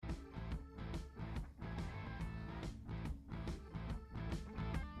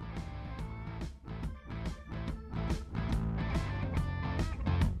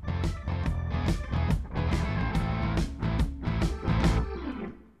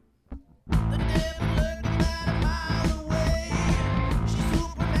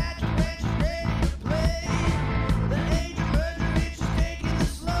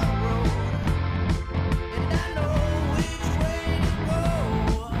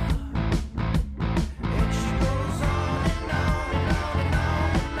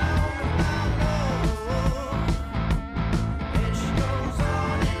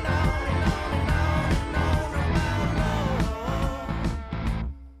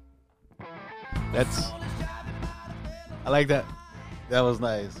I like that. That was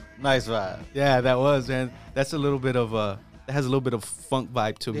nice. Nice vibe. Yeah, that was, man. That's a little bit of it has a little bit of funk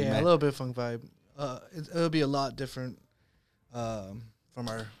vibe to me, Yeah, man. a little bit of funk vibe. It'll be a lot different from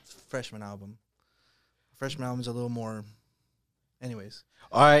our freshman album. Freshman album's a little more. Anyways.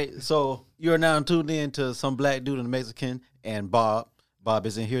 All right, so you are now tuned in to Some Black Dude and a Mexican and Bob. Bob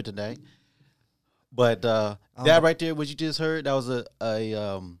isn't here today. But that right there, what you just heard, that was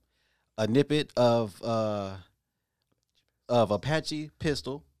a snippet of Apache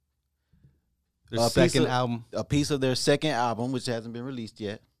Pistol. Their second album. A piece of their second album, which hasn't been released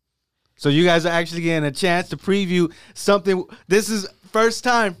yet. So you guys are actually getting a chance to preview something. This is first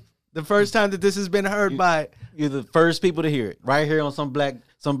time. The first time that this has been heard by. You're the first people to hear it. Right here on Some Black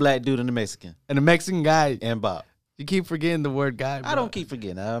Dude and a Mexican. And a Mexican guy. And Bob. You keep forgetting the word guy, bro. I don't keep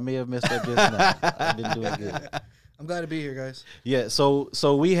forgetting. I may have messed up just now. I've been doing good. I'm glad to be here, guys. Yeah,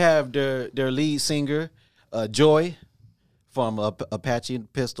 so we have their lead singer, Joy, from Apache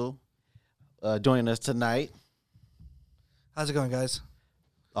Pistol, joining us tonight. How's it going, guys?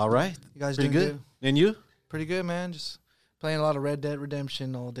 All right. You guys pretty doing good? And you? Pretty good, man. Just playing a lot of Red Dead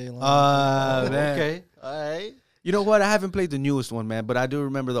Redemption all day long. Man. Okay. All right. You know what? I haven't played the newest one, man, but I do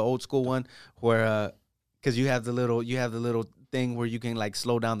remember the old school one where because you have the little thing where you can like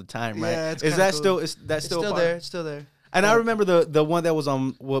slow down the time, right? Yeah, it's is that cool. still there? It's still there. And I remember the one that was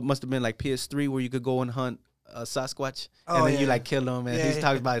on what must have been like PS3 where you could go and hunt Sasquatch and then you like kill him and he's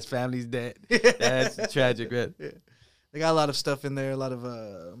talking about his family's dead. That's tragic, right? Yeah. They got a lot of stuff in there, a lot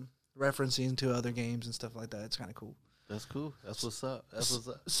of referencing to other games and stuff like that. It's kind of cool. That's cool. That's what's up.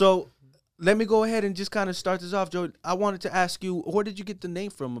 So let me go ahead and just kind of start this off, Joe. I wanted to ask you, where did you get the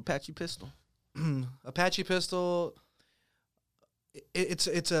name from, Apache Pistol? Apache Pistol.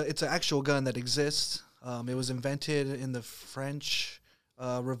 It's an actual gun that exists. It was invented in the French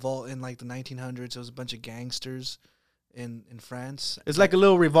revolt in like the 1900s. It was a bunch of gangsters in France. It's like a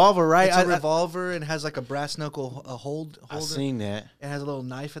little revolver, right? It's a revolver and has like a brass knuckle holder. I've seen that. It has a little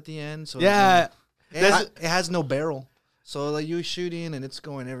knife at the end. So yeah, it has no barrel. So like you shooting and it's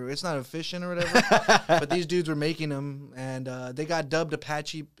going everywhere. It's not efficient or whatever. But these dudes were making them, and they got dubbed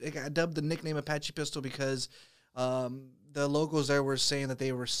Apache. They got dubbed the nickname Apache Pistol because the locals there were saying that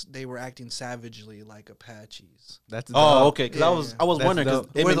they were acting savagely like Apaches. That's okay. Because I was wondering because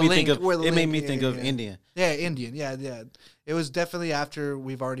it made me think of Indian. Yeah, Indian. Yeah. It was definitely after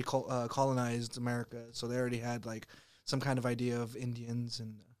we've already colonized America, so they already had like some kind of idea of Indians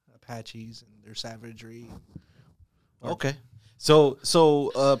and Apaches and their savagery. Okay. So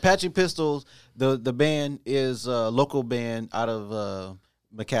Apache Pistols, the band is a local band out of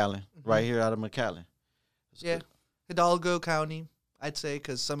McAllen, right here out of McAllen. Yeah. Hidalgo County, I'd say,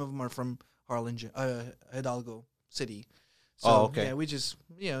 because some of them are from Harlingen, Hidalgo City. So, okay. Yeah, we just,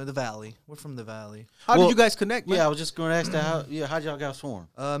 the valley. We're from the valley. How did you guys connect, man? Yeah, I was just going to ask that. How'd y'all guys form?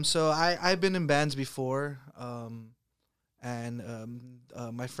 So I've been in bands before, and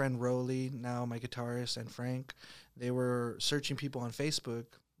my friend Rolly, now my guitarist, and Frank, they were searching people on Facebook,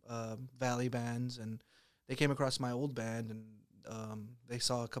 valley bands, and they came across my old band, and they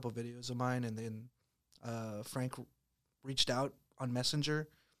saw a couple videos of mine, and then Frank reached out on Messenger,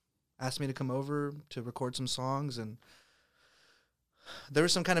 asked me to come over to record some songs, and there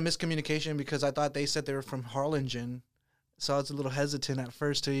was some kind of miscommunication because I thought they said they were from Harlingen, so I was a little hesitant at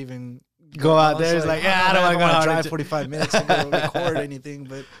first to even go out there. It's like, I don't want to drive 45 minutes to go record anything,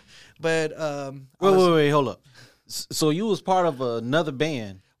 but wait, hold up. So you was part of another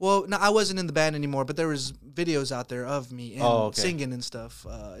band? Well, no, I wasn't in the band anymore, but there was videos out there of me singing and stuff.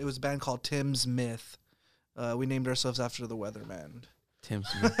 It was a band called Tim's Myth. We named ourselves after the weatherman. Tim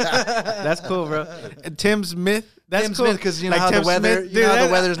Smith. That's cool, bro. And Tim's Myth. That's Tim's cool Myth because like how Tim the weather, Smith, how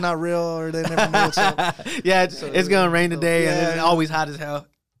the weather's not real or they never know. So. Yeah, it's gonna rain today and it's always hot as hell.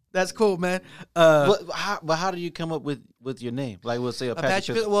 That's cool, man. But how do you come up with your name? Like we'll say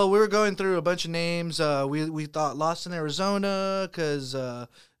Apache Pistol. Well, we were going through a bunch of names. We thought Lost in Arizona because.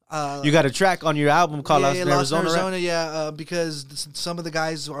 You got a track on your album called Lost in Arizona, right? Yeah, because some of the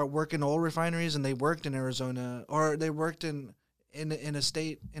guys are working oil refineries and they worked in Arizona or they worked in a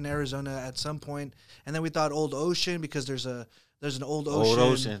state in Arizona at some point, and then we thought Old Ocean because there's an Old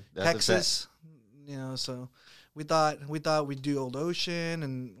Ocean. Texas, so we thought we'd do Old Ocean,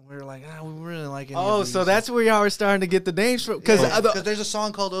 and we were like, we really like it. Oh, so that's where y'all were starting to get the names from, because there's a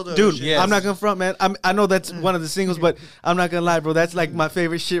song called Old Dude, Ocean. Yes. I'm not gonna front, man. I know that's one of the singles, but I'm not gonna lie, bro. That's like my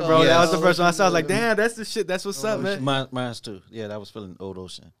favorite shit, bro. That was the first one I saw. I was like, damn, that's the shit. That's what's up, man. Mine's too. Yeah, that was feeling Old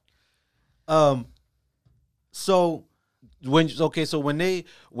Ocean. So when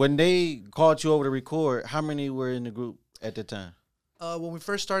they called you over to record, how many were in the group at the time? When we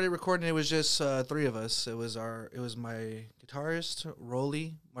first started recording, it was just 3 of us. It was my guitarist,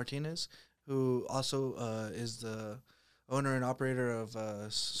 Rolly Martinez, who also is the owner and operator of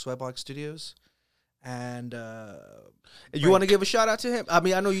Sweatbox Studios. And you want to give a shout out to him? I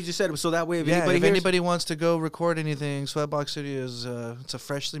mean, I know you just said it, so that way if anybody wants to go record anything, Sweatbox Studios, it's a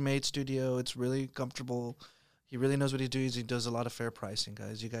freshly made studio. It's really comfortable. He really knows what he's doing. He does a lot of fair pricing,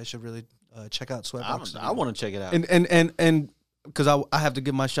 guys. You guys should really check out Sweatbox. I want to check it out. And because I have to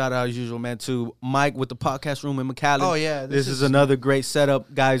give my shout out as usual, man, to Mike with the podcast room in McAllen. Oh yeah, this is another great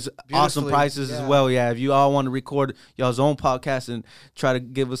setup, guys. Awesome prices as well. Yeah, if you all want to record y'all's own podcast and try to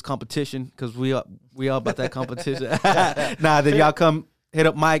give us competition, because we all about that competition. Then y'all come hit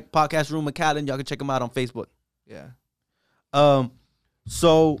up Mike podcast room McAllen. Y'all can check him out on Facebook. Yeah.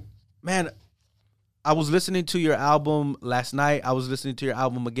 So, man, I was listening to your album last night. I was listening to your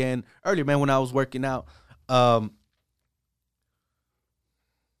album again earlier, man, when I was working out.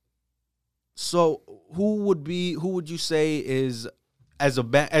 So who would you say is, as a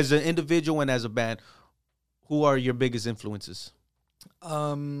band, as an individual and as a band, who are your biggest influences?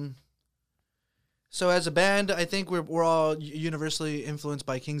 So as a band, I think we're all universally influenced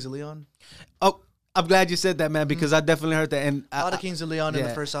by Kings of Leon. Oh, I'm glad you said that, man, because I definitely heard that. And a lot of Kings of Leon in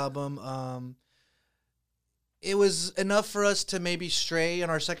the first album. It was enough for us to maybe stray on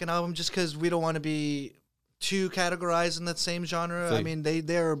our second album, just because we don't want to be too categorized in that same genre. I mean,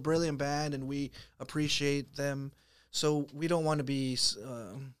 they're a brilliant band, and we appreciate them. So we don't want to be.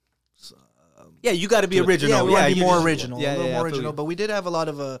 You got to be original. Yeah, we want to be more original. Yeah, a little more original. But we did have a lot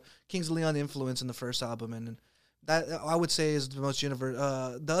of Kings of Leon influence in the first album, and that I would say is the most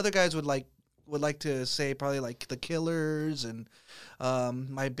universal. The other guys would like to say probably like the Killers, and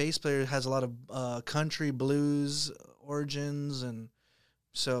my bass player has a lot of country blues origins, and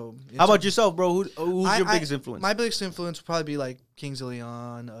so. How about yourself, bro? Who's your biggest influence? My biggest influence would probably be like Kings of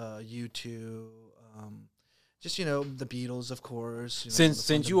Leon, U2, just the Beatles, of course.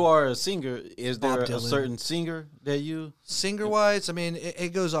 Since you are a singer, is there a certain singer that you singer wise? I mean,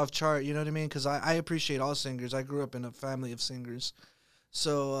 it goes off chart. You know what I mean? Because I appreciate all singers. I grew up in a family of singers,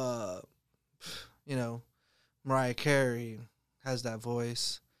 so Mariah Carey has that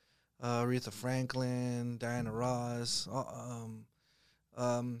voice. Aretha Franklin, Diana Ross.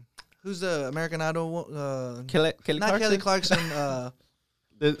 Who's the American Idol? Kelly not Clarkson? Kelly Clarkson.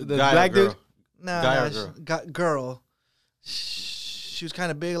 the black dude? No, girl. She was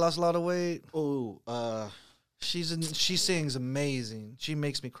kind of big, lost a lot of weight. She sings amazing. She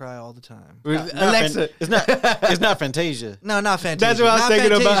makes me cry all the time. Alexa, it's not Fantasia. No, not Fantasia. That's what I was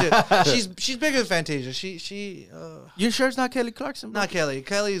thinking about. She's bigger than Fantasia. She. You sure it's not Kelly Clarkson? Bro? Not Kelly.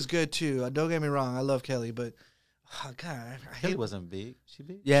 Kelly is good too. Don't get me wrong. I love Kelly, but God, I hate. Kelly wasn't big. She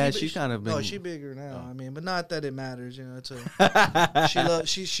big? Yeah, she's kind of big. No, she's bigger now. I mean, but not that it matters. It's a.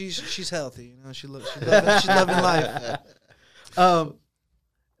 She's healthy. She's loving life.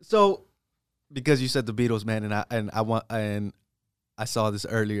 So. Because you said the Beatles, man, and I saw this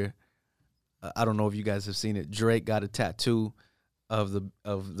earlier. I don't know if you guys have seen it. Drake got a tattoo of the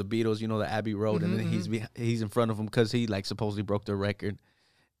Beatles, the Abbey Road, and then he's in front of them because he supposedly broke their record.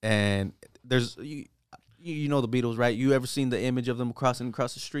 And there's the Beatles, right? You ever seen the image of them crossing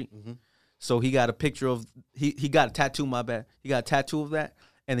across the street? Mm-hmm. So he got a picture of he got a tattoo. My bad. He got a tattoo of that,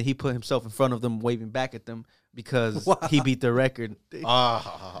 and then he put himself in front of them, waving back at them. Because he beat the record.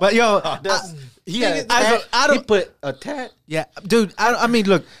 But he put a tat. Yeah, dude. I mean,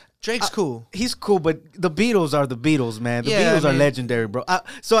 look, Drake's cool. He's cool, but the Beatles are the Beatles, man. The Beatles are legendary, bro.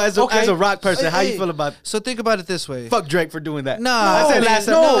 So as a rock person, how you feel about? So think about it this way. Fuck Drake for doing that. I said last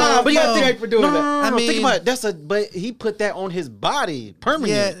time. But you got Drake for doing that. I mean, think about it. But he put that on his body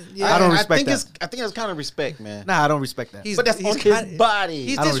permanently. Yeah. I don't respect that. I think that's kind of respect, man. Nah, I don't respect that. But that's on his body.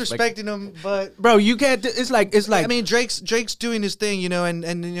 He's disrespecting him, but bro, you can't. It's like. I mean, Drake's doing his thing,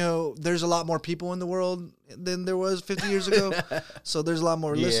 and there's a lot more people in the world than there was 50 years ago. So there's a lot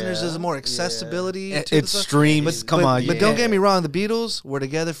more listeners. There's more accessibility. It's streams. Come on. But don't get me wrong. The Beatles were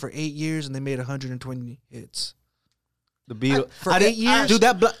together for 8 years and they made 120 hits. The Beatles for 8 years, dude.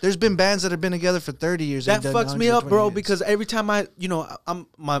 There's been bands that have been together for 30 years. That fucks me up, bro. Because every time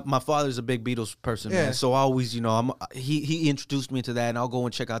my father's a big Beatles person, man. So I always, he introduced me to that, and I'll go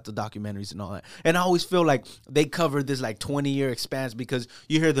and check out the documentaries and all that. And I always feel like they covered this 20-year expanse because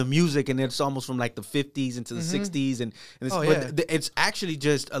you hear the music and it's almost from the 50s into the 60s, and it's actually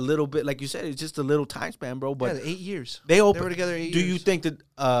just a little bit, like you said, it's just a little time span, bro. But 8 years. They were together 8 years. Do you think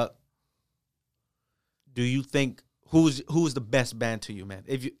that? Do you think? Who's the best band to you, man?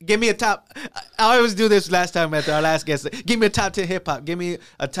 If you give me a top, I always do this last time after our last guest. Give me a top 10 hip hop. Give me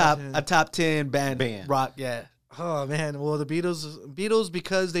a top 10 band rock. Yeah. Oh man, well the Beatles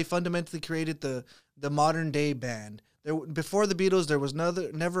because they fundamentally created the modern day band. Before the Beatles, there was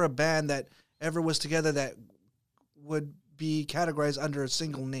never a band that ever was together that would be categorized under a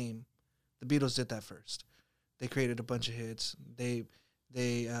single name. The Beatles did that first. They created a bunch of hits. They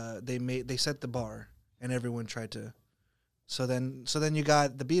set the bar, and everyone tried to. So then you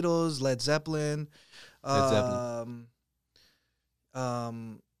got the Beatles, Led Zeppelin,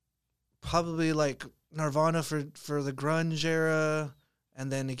 probably like Nirvana for the grunge era,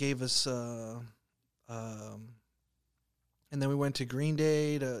 and then it gave us and then we went to Green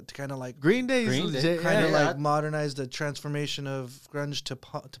Day to kind of like Green Day kind of like modernize the transformation of grunge to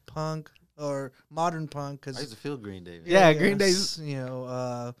punk or modern punk. Cause I used to feel Green Day. Yeah, Green Day's.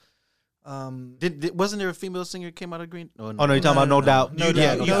 Wasn't there a female singer who came out of Green? Oh no, you're talking about No Doubt. No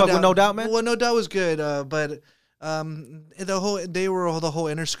Doubt. You fuck with No Doubt, man. Well, No Doubt was good, but the whole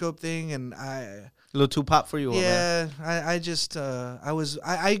Interscope thing, and A little too pop for you, man.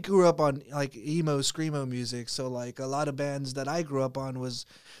 I grew up on like emo screamo music, so like a lot of bands that I grew up on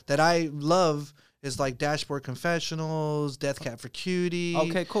that I love is like Dashboard Confessionals, Death Cab for Cutie.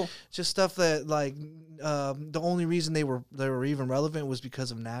 Okay, cool. Just stuff that like the only reason they were even relevant was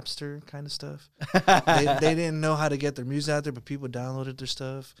because of Napster kind of stuff. they didn't know how to get their music out there, but people downloaded their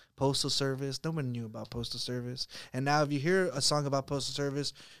stuff. Postal Service, nobody knew about Postal Service, and now if you hear a song about Postal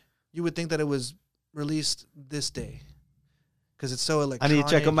Service, you would think that it was released this day because it's so electronic. I need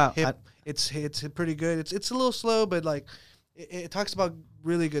to check them out. It's pretty good. It's a little slow, but like it talks about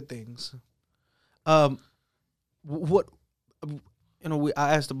really good things. What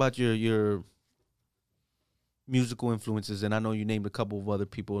I asked about your musical influences, and I know you named a couple of other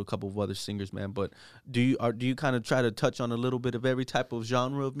people, a couple of other singers, man. But do you kind of try to touch on a little bit of every type of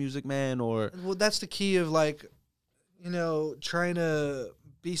genre of music, man? Or well, that's the key of like, trying to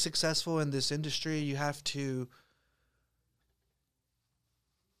be successful in this industry. You have to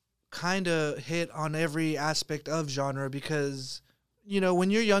kind of hit on every aspect of genre because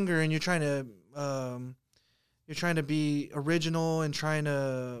when you're younger and you're trying to be original and trying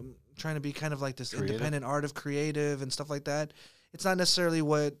to be kind of like this independent art of creative and stuff like that, it's not necessarily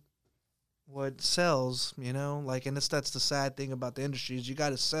what sells, like, and that's the sad thing about the industry is you got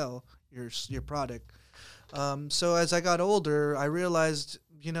to sell your product. So as I got older, I realized,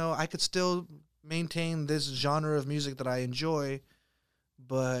 I could still maintain this genre of music that I enjoy,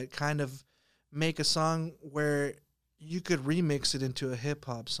 but kind of make a song where you could remix it into a hip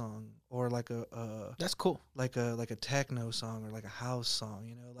hop song or like that's cool, like a techno song or like a house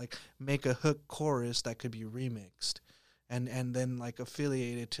song, like make a hook chorus that could be remixed and then like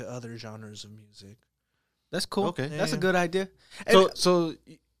affiliate it to other genres of music. That's cool. Okay, that's a good idea. So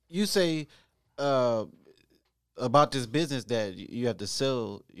you say about this business that you have to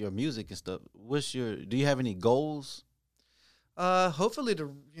sell your music and stuff. Do you have any goals? Hopefully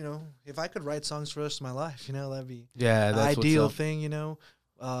if I could write songs for the rest of my life, that'd be that's the ideal thing,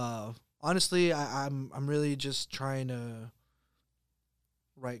 Honestly, I'm really just trying to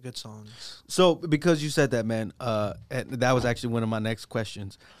write good songs. So because you said that, man, and that was actually one of my next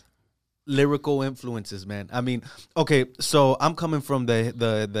questions. Lyrical influences, man. I mean, okay, so I'm coming from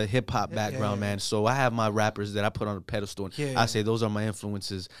the hip hop background, man. So I have my rappers that I put on a pedestal. And I say those are my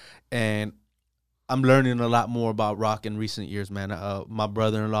influences, and I'm learning a lot more about rock in recent years, man. My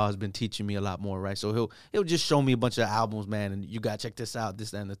brother-in-law has been teaching me a lot more, right? So he'll just show me a bunch of albums, man, and you gotta check this out,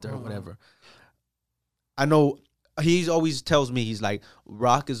 this, that, and the third, whatever. I know he always tells me, he's like,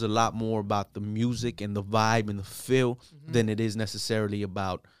 rock is a lot more about the music and the vibe and the feel than it is necessarily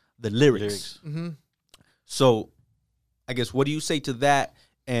about the lyrics. Mm-hmm. So I guess what do you say to that,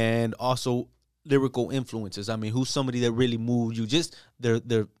 and also lyrical influences? I mean, who's somebody that really moved you? Just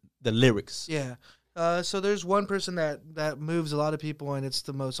the lyrics. Yeah. So there's one person that moves a lot of people, and it's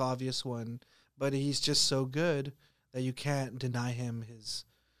the most obvious one, but he's just so good that you can't deny him his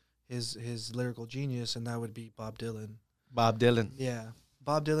lyrical genius, and that would be Bob Dylan. Bob Dylan. Yeah.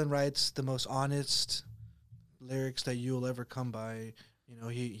 Bob Dylan writes the most honest lyrics that you'll ever come by.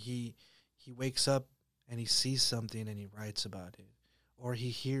 He wakes up and he sees something and he writes about it, or he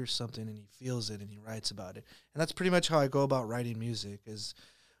hears something and he feels it and he writes about it. And that's pretty much how I go about writing music. Is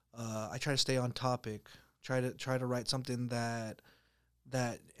I try to stay on topic, try to write something that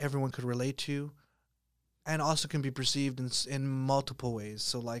everyone could relate to, and also can be perceived in multiple ways.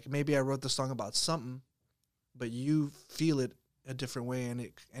 So like maybe I wrote the song about something, but you feel it a different way, and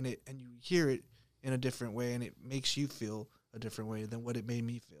you hear it in a different way, and it makes you feel a different way than what it made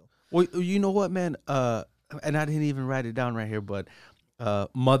me feel. Well, you know what, man? And I didn't even write it down right here, but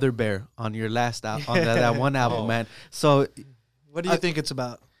Mother Bear on your last on that one album, man. So what do you think it's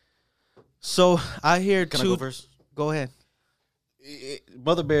about? So I hear Can I go two. first? Go ahead.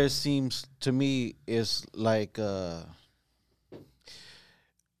 Mother Bear seems to me is like I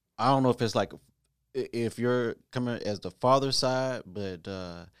don't know if it's like if you're coming as the father side, but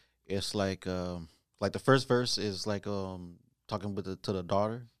it's like the first verse is like talking with to the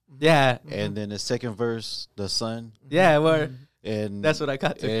daughter, Yeah, and then the second verse the son, yeah. Word. and That's what I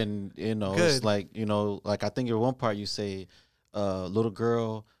got to. and it's Good. like like I think in one part you say, little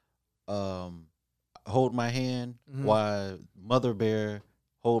girl, hold my hand Mhm. while Mother Bear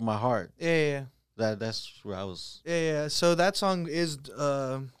hold my heart. Yeah. That's where I was. Yeah. So that song is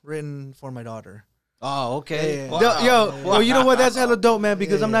written for my daughter. Oh, okay. Yeah. Wow. Yo, you know what? That's hella dope, man.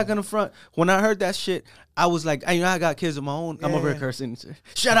 Because Yeah, I'm not gonna front. When I heard that shit, I was like, I got kids of my own. I'm over here Yeah. cursing.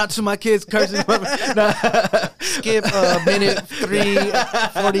 Shout out to my kids cursing. Nah. Skip minute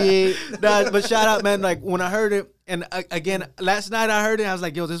 3:48. Nah, but shout out, man. Like when I heard it, and again last night I heard it, I was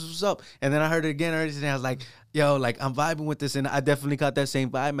like, yo, this is what's up. And then I heard it again earlier today. I was like, yo, like I'm vibing with this, and I definitely got that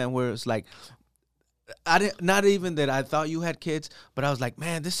same vibe, man. Where it's like, I didn't, not even that I thought you had kids, but I was like,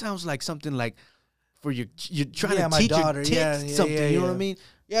 man, this sounds like something like for you're trying Yeah, to my teach daughter. your kids Yeah, something. yeah, You know what I yeah. mean?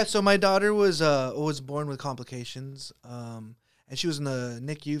 Yeah, so my daughter was born with complications, and she was in the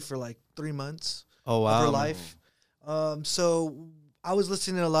NICU for like 3 months Oh of her wow, life. So I was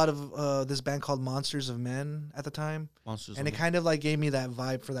listening to a lot of this band called Monsters of Men at the time, Monsters and it kind of like gave me that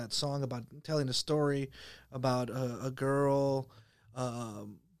vibe for that song about telling a story about a girl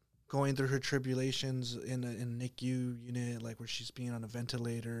going through her tribulations in a NICU unit, like where she's being on a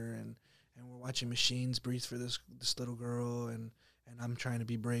ventilator, and we're watching machines breathe for this little girl, and I'm trying to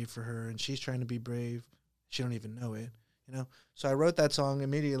be brave for her, and she's trying to be brave. She don't even know it, you know. So I wrote that song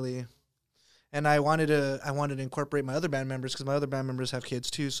immediately, and I wanted to incorporate my other band members because my other band members have kids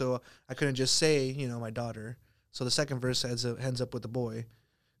too. So I couldn't just say my daughter. So the second verse ends up with the boy,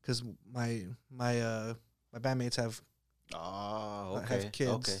 because my bandmates have Oh, okay. have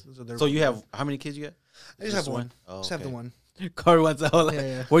kids. Okay. they're- So you have how many kids you got? I just have one. Oh, Just have the okay. one. Corey wants to hold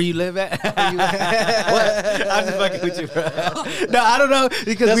Yeah. where you live at. you- What? I'm just fucking with you, bro. No, I don't know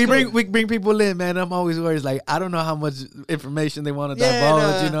because That's we bring people in, man. I'm always worried. Like I don't know how much information they want to divulge.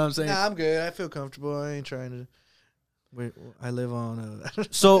 nah, You know what I'm saying? Nah, I'm good. I feel comfortable. I ain't trying to. Wait, I live on.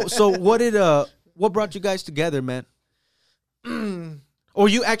 So what brought you guys together, man? Or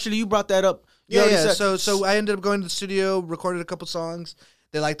you brought that up. You Yeah, already yeah. said- So I ended up going to the studio, recorded a couple songs.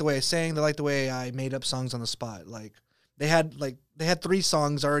 They liked the way I sang. They liked the way I made up songs on the spot. Like they had 3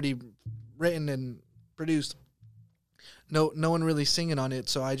 songs already written and produced. No one really singing on it.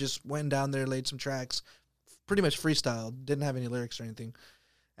 So I just went down there, laid some tracks, pretty much freestyle. Didn't have any lyrics or anything,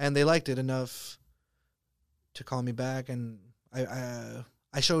 and they liked it enough to call me back. And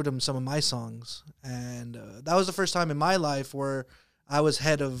I showed them some of my songs, and that was the first time in my life where I was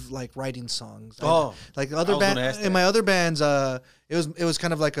head of like writing songs. Oh, Like I other was band gonna ask in that. my other bands, it was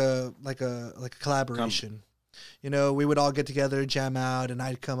kind of like a collaboration. You know, we would all get together, jam out, and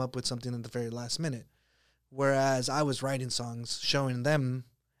I'd come up with something at the very last minute. Whereas I was writing songs, showing them,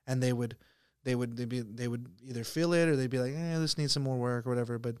 and they would either feel it or they'd be like, this needs some more work or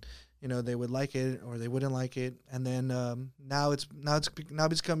whatever. But they would like it or they wouldn't like it. And then now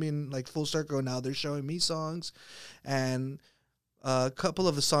it's coming like full circle. Now they're showing me songs, and a couple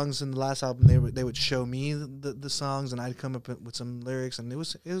of the songs in the last album they would show me the songs, and I'd come up with some lyrics, and it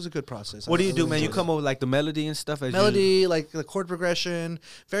was a good process. what do I you do, really man? You enjoyed it. come up with like the melody and stuff. As Melody, like the chord progression,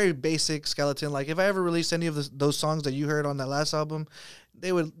 very basic skeleton. Like if I ever released any of those songs that you heard on that last album,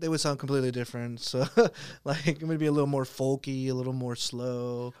 they would sound completely different. So like it would be a little more folky, a little more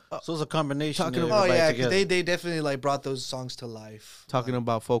slow. So it's a combination. Talking of about- Oh everybody yeah, 'cause together. they definitely like brought those songs to life. Talking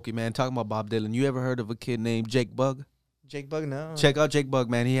about folky, man. Talking about Bob Dylan. You ever heard of a kid named Jake Bug? Jake Bug, no. Check out Jake Bug,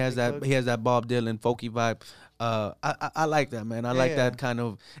 man. He has Jake Bug. he has that Bob Dylan folky vibe. I like that, man. I like Yeah. that kind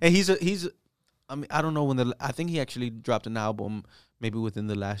of. And he's. I mean, I don't know when I think he actually dropped an album maybe within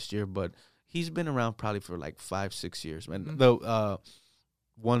the last year, but he's been around probably for like 5-6 years, man. Mhm. The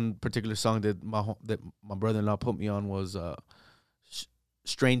one particular song that my brother-in-law put me on was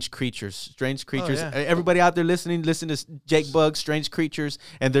Strange Creatures. Strange Creatures. yeah. Everybody out there listening, listen to Jake Bug, Strange Creatures.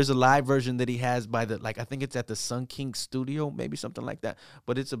 And there's a live version that he has by I think it's at the Sun King studio, maybe something like that.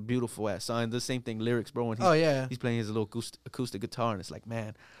 But it's a beautiful ass song. And the same thing, lyrics, bro. And Oh yeah. he's playing his little acoustic guitar, and it's like,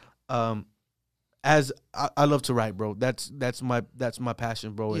 man, as I love to write, bro. That's my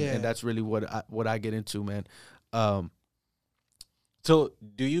passion, bro. And, Yeah. and that's really what I get into, man. So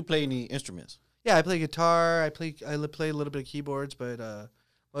do you play any instruments? Yeah, I play guitar. I play a little bit of keyboards, but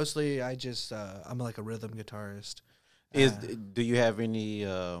mostly I just I'm like a rhythm guitarist. Do you have any?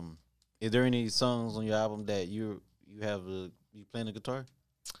 Is there any songs on your album that you have you playing the guitar?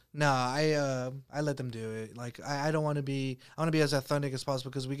 Nah, I let them do it. Like I don't want to be. I want to be as authentic as possible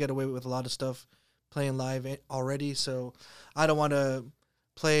because we get away with a lot of stuff playing live already. So I don't want to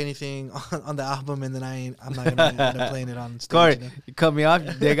play anything on the album and then I'm not gonna end up playing it on stage. Corey, You know? you cut me off.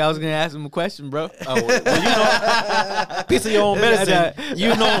 You think I was gonna ask him a question, bro? Oh, well, piece of your own medicine. You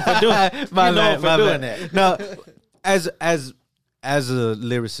know him for doing. My bad, bad, my doing bad. that. No, as a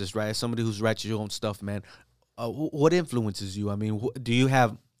lyricist, right? As somebody who's writes your own stuff, man. What influences you? I mean, do you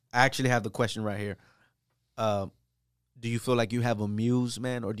have? I actually have the question right here. Do you feel like you have a muse,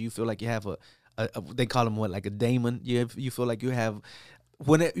 man, or do you feel like you have a they call them what, like a daemon? You feel like you have.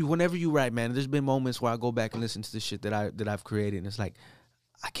 Whenever you write, man, there's been moments where I go back and listen to the shit that I've created, and it's like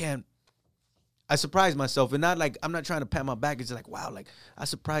I surprise myself, and not like I'm not trying to pat my back. It's like, wow, like I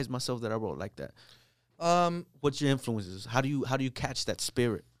surprised myself that I wrote like that. What's your influences? How do you catch that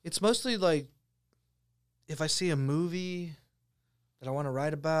spirit? It's mostly like if I see a movie that I want to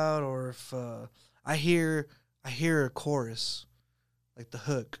write about, or if I hear a chorus, like the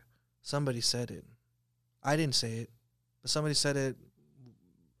hook, somebody said it. I didn't say it, but somebody said it.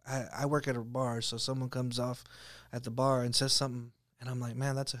 I work at a bar, so someone comes off at the bar and says something, and I'm like,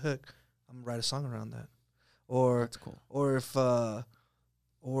 man, that's a hook. I'm gonna write a song around that. Or That's cool. or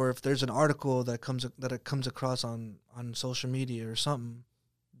if there's an article that comes across on social media or something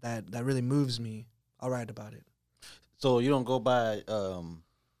that really moves me, I'll write about it. So you don't go by.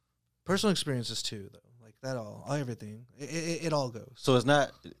 Personal experiences too, though, like that everything. It all goes. So it's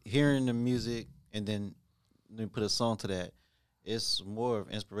not hearing the music and then put a song to that. It's more of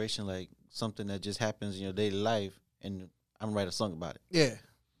inspiration, like something that just happens in your daily life, and I'm gonna write a song about it. Yeah.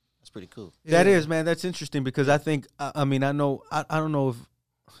 That's pretty cool. That is, man. That's interesting because I think I mean I know I don't know if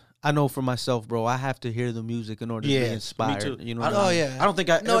I know for myself, bro. I have to hear the music in order to be inspired. Me too. You know? I what I mean? yeah. I don't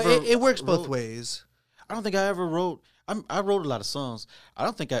think I No, ever it works both wrote- ways. I don't think I ever wrote. I wrote a lot of songs. I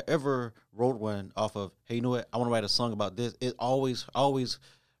don't think I ever wrote one off of, hey, you know what? I want to write a song about this. It always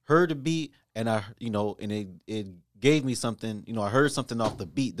heard the beat, and and it gave me something. I heard something off the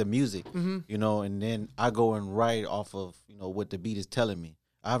beat, the music. And then I go and write off of what the beat is telling me.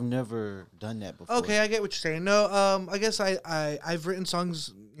 I've never done that before. Okay, I get what you're saying. No, I guess I've written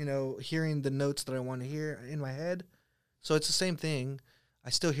songs, hearing the notes that I want to hear in my head. So it's the same thing. I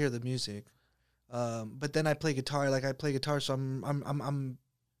still hear the music. But then I play guitar. Like I play guitar, so I'm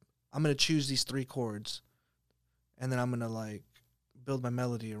gonna choose these 3 chords, and then I'm gonna like build my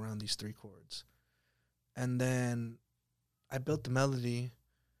melody around these 3 chords, and then I built the melody,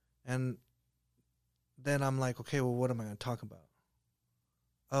 and then I'm like, okay, well, what am I gonna talk about?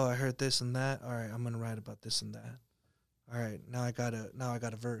 Oh, I heard this and that. All right, I'm gonna write about this and that. All right, now I got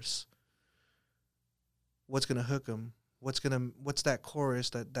a verse. What's gonna hook them? What's that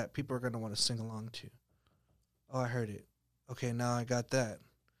chorus that people are gonna want to sing along to? Oh, I heard it. Okay, now I got that.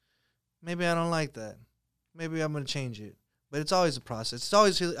 Maybe I don't like that. Maybe I'm gonna change it. But it's always a process. It's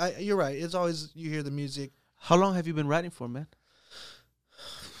always you're right. It's always you hear the music. How long have you been writing for, man?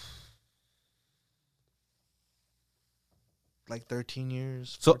 Like 13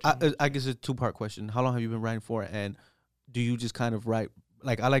 years. So 14. I guess it's a 2-part question. How long have you been writing for, and do you just kind of write?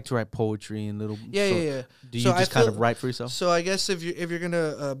 Like I like to write poetry and little. Yeah. Do you So I just kind feel- of write for yourself? So I guess if you're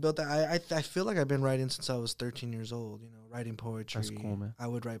gonna build that, I feel like I've been writing since I was 13 years old. Writing poetry. That's cool, man. I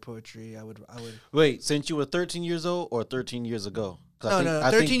would write poetry. I would. Wait, since you were 13 years old or 13 years ago? 'Cause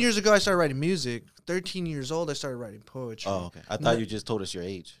No. 13 years ago, I started writing music. 13 years old, I started writing poetry. Oh, okay. I thought you just told us your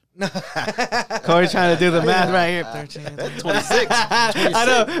age. Corey trying to do the math right here. 13. 26. I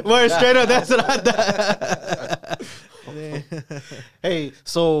know. Word straight up. That's what I thought. Hey,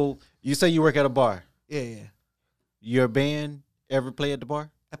 so you say you work at a bar. Yeah. Your band ever play at the bar?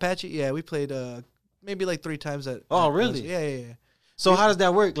 Apache. Yeah, we played maybe like 3 times at. Oh, at really? Yeah. So how does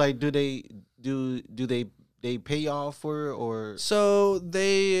that work? Like, do they pay y'all for it, or So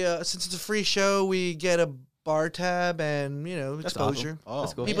they since it's a free show, we get a bar tab and That's exposure. awesome. oh,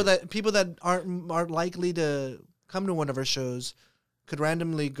 Let's go. People that aren't likely to come to one of our shows could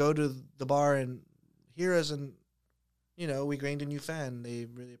randomly go to the bar and hear us, and we gained a new fan. They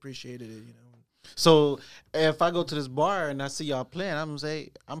really appreciated it. So if I go to this bar and I see y'all playing, I'm gonna say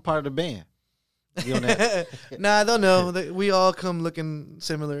I'm part of the band. You on that? Nah, they'll know that we all come looking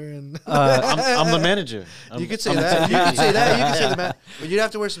similar, and I'm the manager. you could say I'm that. the You could say that. You TP. could say the man. But you'd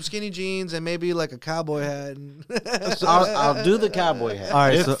have to wear some skinny jeans and maybe like a cowboy hat. And I'll do the cowboy hat. All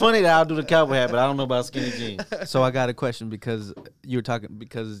right, It's so- funny that I'll do the cowboy hat, but I don't know about skinny jeans. So I got a question because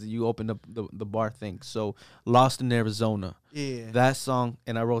you opened up the bar thing. So Lost in Arizona, yeah. that song,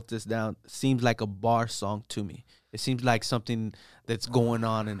 and I wrote this down, seems like a bar song to me. It seems like something that's going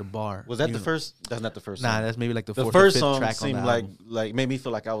on in the bar. Was that you the know? first? That's not the first. Nah, song. that's maybe like the The fourth first or fifth song track on seemed the like album. made me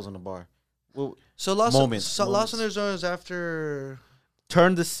feel like I was in the bar. Well, So Lost Moments. in Arizona is after.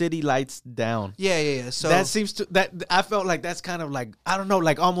 Turn the city lights down. Yeah. So that seems to that I felt like that's kind of like I don't know,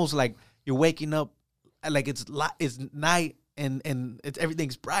 like almost like you're waking up, like it's night and it's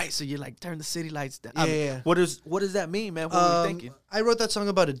everything's bright, so you're like turn the city lights down. I mean, Yeah. What does that mean, man? What were you thinking? I wrote that song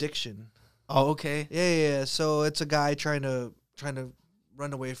about addiction. Oh, okay. Yeah. So it's a guy trying to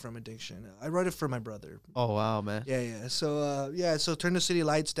run away from addiction. I wrote it for my brother. Oh wow, man. Yeah. So turn the city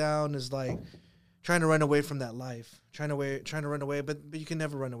lights down is like trying to run away from that life. Trying to run away, but you can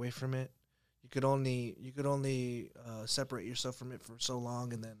never run away from it. You could only separate yourself from it for so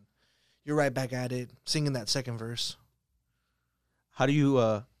long, and then you're right back at it, singing that second verse. How do you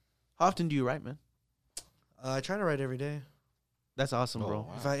how often do you write, man? I try to write every day. That's awesome, Oh, bro.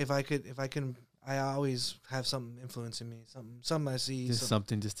 wow. If I can, I always have something influencing me. Something I see. Just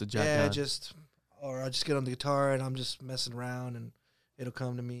something just to jot yeah, down. or I'll just get on the guitar and I'm just messing around and it'll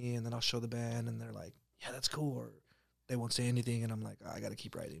come to me and then I'll show the band and they're like, yeah, that's cool. Or they won't say anything and I'm like, oh, I got to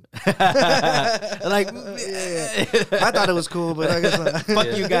keep writing. Like, Yeah. I thought it was cool, but I guess fuck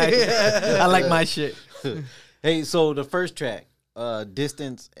you guys. I like my shit. Hey, so the first track,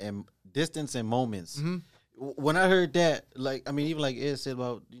 distance and moments. Mm-hmm. When I heard that, like, I mean, even like Ed said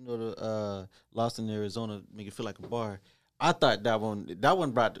about the Lost in Arizona, make it feel like a bar. I thought that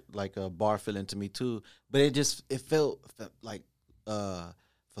one brought like a bar feeling to me too, but it felt like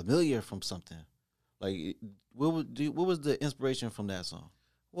familiar from something. Like, what was the inspiration from that song?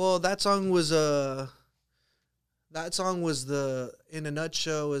 Well, that song was in a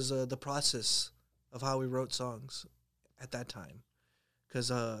nutshell is the process of how we wrote songs at that time. Because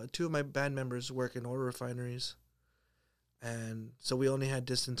 2 of my band members work in oil refineries, and so we only had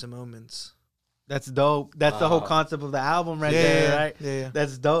distance and moments. That's dope. That's the whole concept of the album right there, right? Yeah.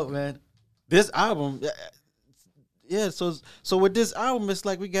 That's dope, man. This album, yeah. So with this album, it's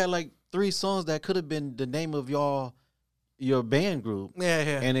like we got like 3 songs that could have been the name of your band group,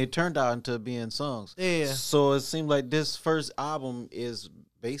 Yeah. and it turned out into being songs. Yeah. So it seemed like this first album is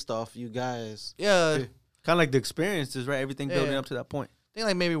based off you guys. Yeah. Kind of like the experiences, right? Everything building Yeah. up to that point. I think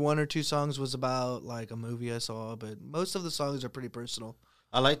like maybe 1 or 2 songs was about like a movie I saw, but most of the songs are pretty personal.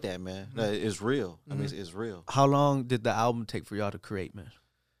 I like that, man. That it's real. I mean, it's real. How long did the album take for y'all to create, man?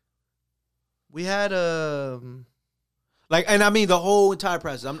 We had Like, and I mean the whole entire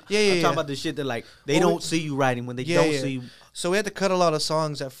process. I'm Yeah. talking about the shit that like they Well, don't see you writing when they Yeah, don't yeah. see you. so we had to cut a lot of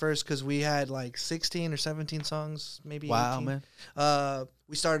songs at first because we had like 16 or 17 songs, maybe. Wow, 18. man.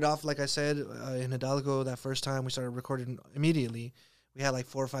 We started off, like I said, in Hidalgo that first time. We started recording immediately. We had like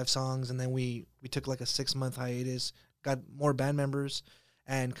 4 or 5 songs, and then we took like a 6-month hiatus, got more band members,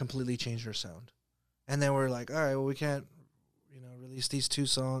 and completely changed our sound. And then we're like, all right, well, we can't, release these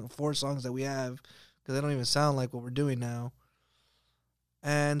 4 songs that we have because they don't even sound like what we're doing now.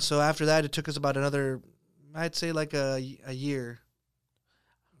 And so after that, it took us about another, I'd say like a year.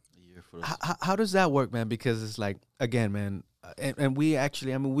 How does that work, man? Because it's like, again, man, and we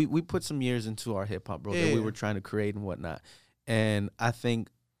actually, I mean, we put some years into our hip hop, bro, that we Yeah. were trying to create and whatnot. And I think,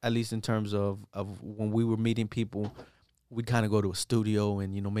 at least in terms of when we were meeting people, we'd kind of go to a studio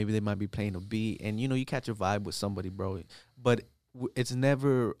and, maybe they might be playing a beat and, you catch a vibe with somebody, bro. But it's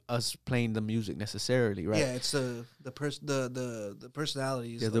never us playing the music necessarily, right? Yeah, it's the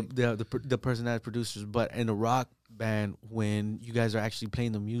personalities. Yeah, like- the personality producers. But in a rock band, when you guys are actually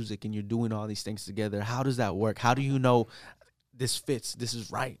playing the music and you're doing all these things together, how does that work? How do you know this fits? This is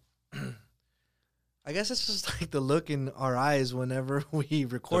right. I guess it's just like the look in our eyes whenever we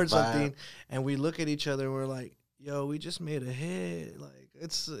record The vibe. something and we look at each other and we're like, yo, we just made a hit. Like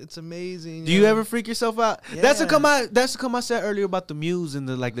it's amazing. Do you ever freak yourself out? Yeah. That's the come I said earlier about the Muse and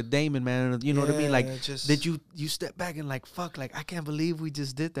the Damon, man. You know what I mean? Like, just did you step back and like, fuck, like I can't believe we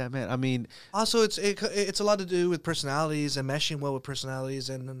just did that, man. I mean, also it's a lot to do with personalities and meshing well with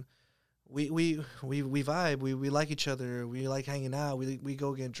personalities, and then we vibe. We like each other. We like hanging out. We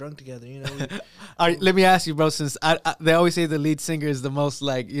go get drunk together. all right, let me ask you, bro. Since they always say the lead singer is the most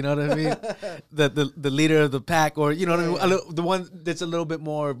like, you know what I mean, the leader of the pack, or you know what I mean, the one that's a little bit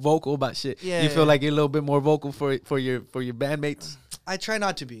more vocal about shit. Yeah, you feel like you're a little bit more vocal for your bandmates. I try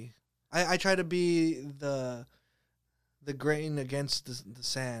not to be. I try to be the grain against the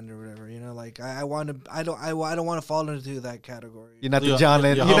sand or whatever. Like I want to. I don't want to fall into that category. You're not the Yeah, John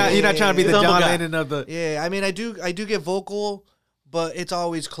Lennon. yeah, You're not trying to be yeah, the yeah. John Humble guy. Lennon of the. Yeah, I mean, I do get vocal, but it's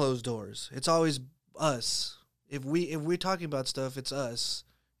always closed doors. It's always us. If we're talking about stuff, it's us.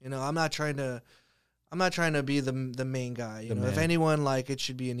 I'm not trying to I'm not trying to be the main guy. You The know, if man. anyone, like, it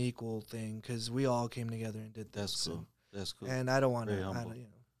should be an equal thing because we all came together and did this. That's cool. That's cool. And I don't want to. Very humble. You know.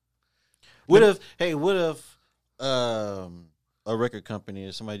 What if a record company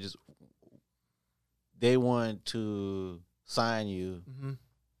or somebody just they want to sign you Mm-hmm.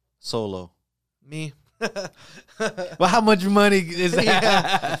 solo? Me. Well, how much money is that?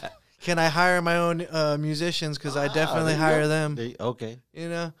 Yeah. Can I hire my own musicians? Because I definitely hire them. Okay. You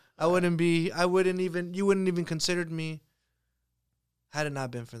know, you wouldn't even considered me had it not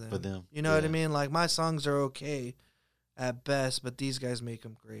been for them. For them. You know what I Yeah. mean? Like, my songs are okay at best, but these guys make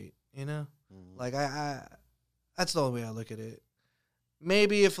them great. You know, Mhm. like I that's the only way I look at it.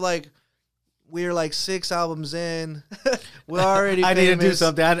 Maybe if like we're like 6 albums in, we're already. I need to do famous.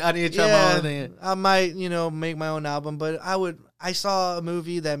 something. I need to try my own thing. I might, make my own album, but I saw a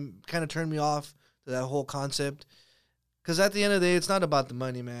movie that kind of turned me off to that whole concept. Because at the end of the day, it's not about the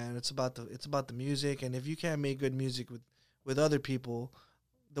money, man. It's about the music, and if you can't make good music with other people,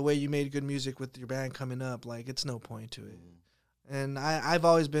 the way you made good music with your band coming up, like, it's no point to it. And I've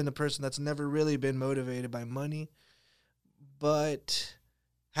always been the person that's never really been motivated by money, but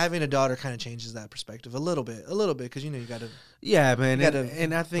having a daughter kind of changes that perspective a little bit, because you got to. Yeah, man, You gotta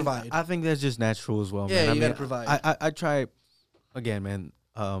and I think provide. that's just natural as well, Yeah, man. you gotta provide. I try again, man.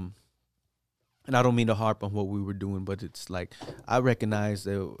 And I don't mean to harp on what we were doing, but it's like I recognize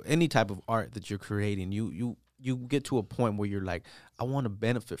that any type of art that you're creating, you get to a point where you're like, I want to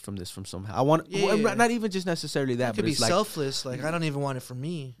benefit from this from somehow. I want not even just necessarily that, It could but be it's like selfless. Like, I don't even want it for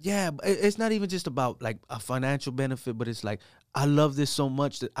me. yeah, but it's not even just about like a financial benefit, but it's like I love this so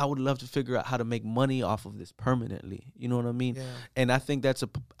much that I would love to figure out how to make money off of this permanently. You know what I mean? Yeah. And I think that's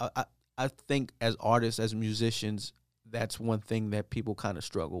I think as artists, as musicians, that's one thing that people kind of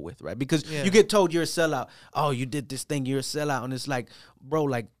struggle with, right? Because Yeah. you get told you're a sellout. Oh, you did this thing, you're a sellout, and it's like, bro,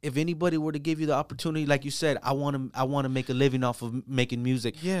 like if anybody were to give you the opportunity, like you said, I want to make a living off of making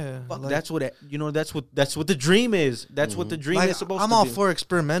music. Yeah. Fuck, like- that's what that's what the dream is. That's what the dream like, is supposed I'm to all be. for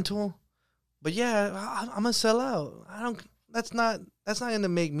experimental, but yeah, I'm gonna sell out. I don't. That's not gonna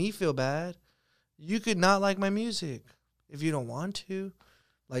make me feel bad. You could not like my music if you don't want to.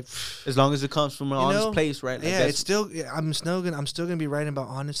 Like, As long as it comes from an You honest know, place, right? Like yeah, that's- it's still. I'm still gonna be writing about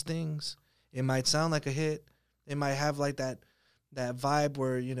honest things. It might sound like a hit. It might have like that vibe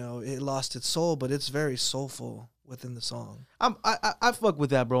where it lost its soul, but it's very soulful within the song. I fuck with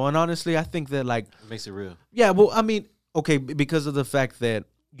that, bro. And honestly, I think that like It makes it real. yeah, well, I mean, okay, because of the fact that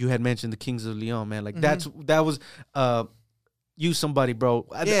you had mentioned the Kings of Leon, man, like that was you somebody, bro.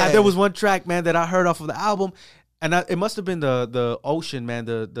 Yeah. There was one track, man, that I heard off of the album, and it must have been the Ocean, man,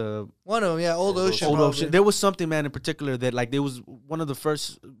 the One of them, yeah, Old Ocean. Old probably. Ocean. There was something, man, in particular that like there was one of the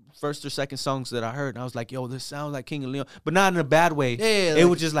first or second songs that I heard, and I was like, yo, this sounds like King of Leon, but not in a bad way. Yeah, It like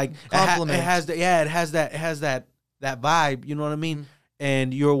was just like it compliment. has that vibe. You know what I mean?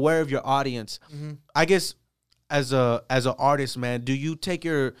 And you're aware of your audience. Mhm. I guess as an artist, man, do you take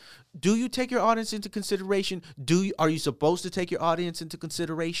your audience into consideration? Are you supposed to take your audience into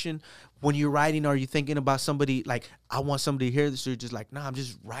consideration when you're writing? Are you thinking about somebody like I want somebody to hear this, or you're just like, nah, I'm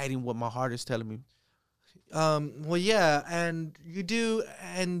just writing what my heart is telling me? Well, yeah, and you do,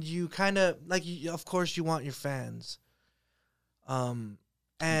 and you kind of like. Of course, you want your fans. And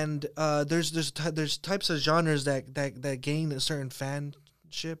there's types of genres that gain a certain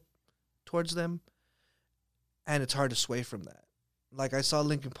fanship towards them, and it's hard to sway from that. Like, I saw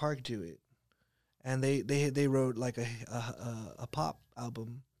Linkin Park do it, and they wrote like a pop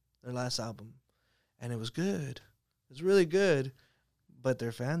album, their last album, and it was good. It was really good, but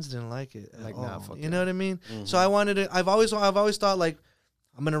their fans didn't like it. At Like, all. nah, fuck you that. know what I mean? Mhm. So I wanted to. I've always thought like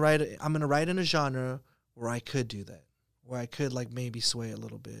I'm gonna write in a genre where I could do that, where I could like maybe sway a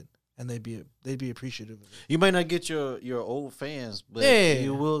little bit, and they'd be appreciative of it. You might not get your old fans, but Yeah,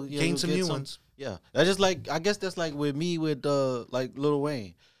 you will gain you'll some get new ones. Yeah, that's just like I guess that's like with me with like Lil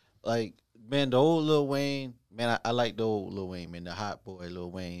Wayne, like man the old Lil Wayne, man I like the old Lil Wayne, man the hot boy Lil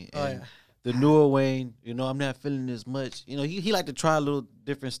Wayne. Oh, And yeah. the newer Wayne, I'm not feeling as much. He like to try a little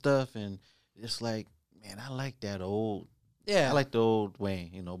different stuff, and it's like man I like that old. Yeah, I like the old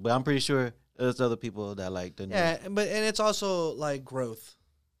Wayne, but I'm pretty sure there's other people that like the new. yeah, and it's also like growth.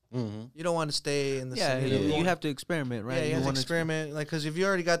 Mm-hmm. You don't want to stay in the Yeah, same. yeah. you have to experiment, right? Yeah, you have to wanna experiment. Like, because if you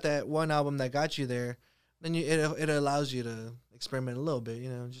already got that one album that got you there, then it allows you to experiment a little bit.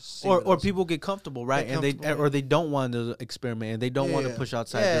 Just see what or else. people get comfortable, right? Get and they comfortable. they don't want to experiment, and they don't want to push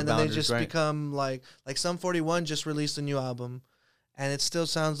outside Yeah, their and then boundaries, they just right? become like Sum 41 just released a new album, and it still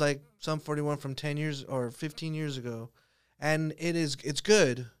sounds like Sum 41 from 10 years or 15 years ago, and it's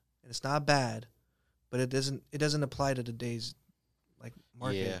good and it's not bad, but it doesn't apply to today's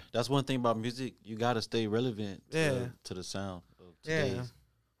market. Yeah, that's one thing about music. You got to stay relevant to the sound of today's.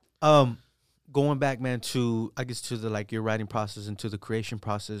 Going back, man, to I guess to the like your writing process and to the creation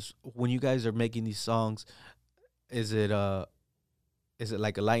process. When you guys are making these songs, is it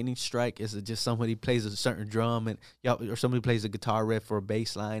like a lightning strike? Is it just somebody plays a certain drum and y'all, or somebody plays a guitar riff or a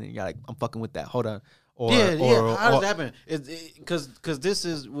bass line and you're like, I'm fucking with that. Hold on. Or, How does that happen? Because this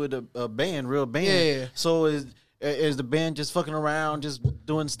is with a band, real band. Yeah. So is the band just fucking around, just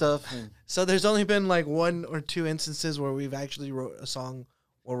doing stuff? And So there's only been like 1 or 2 instances where we've actually wrote a song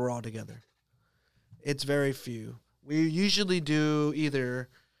where we're all together. It's very few. We usually do either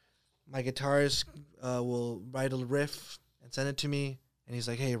my guitarist will write a riff and send it to me, and he's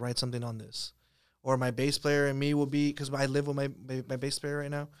like, hey, write something on this. Or my bass player and me will be, because I live with my bass player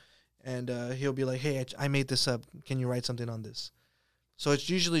right now, and he'll be like, hey, I made this up. Can you write something on this? So it's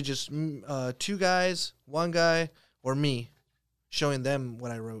usually just 2 guys, 1 guy, or me showing them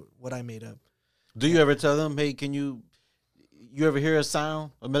what I wrote, what I made up. do you ever tell them, hey, can you ever hear a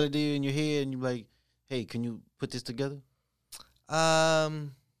sound, a melody in your head, and you're like, hey, can you put this together?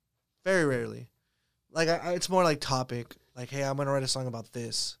 Very rarely. Like it's more like topic. Like, hey, I'm gonna write a song about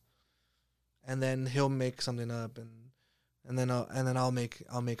this, and then he'll make something up, and then I'll make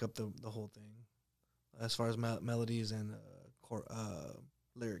up the whole thing, as far as melodies and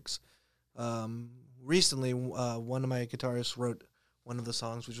lyrics. Recently, one of my guitarists wrote one of the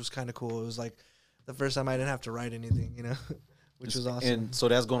songs, which was kind of cool. It was like the first time I didn't have to write anything, which was awesome. And so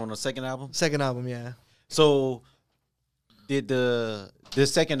that's going on the second album? Second album, yeah. So did the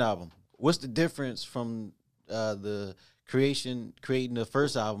second album, what's the difference from the creating the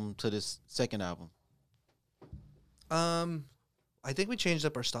first album to this second album? I think we changed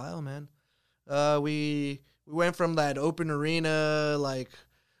up our style, man. We went from that open arena, like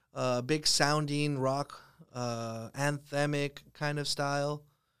big sounding rock, anthemic kind of style,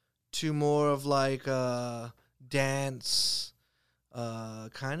 to more of like dance,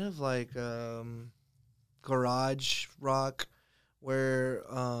 kind of like garage rock, where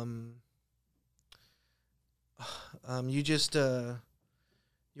you just you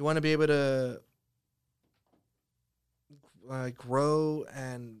want to be able to grow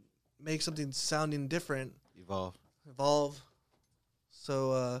and make something sounding different, evolve.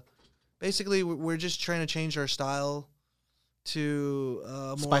 So basically, we're just trying to change our style to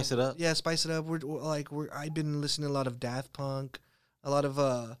more, Spice it up. Yeah, spice it up. I've been listening to a lot of Daft Punk, a lot of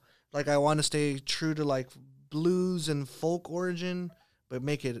I want to stay true to like blues and folk origin, but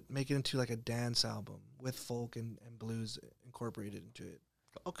make it into like a dance album with folk and blues incorporated into it.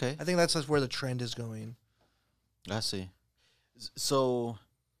 Okay, I think that's where the trend is going. I see. So,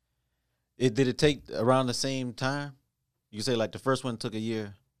 did it take around the same time? You say like the first one took a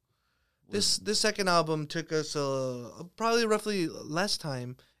year. This second album took us probably roughly less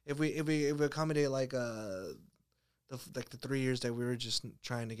time if we accommodate like the 3 years that we were just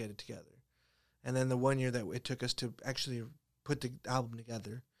trying to get it together, and then the 1 year that it took us to actually put the album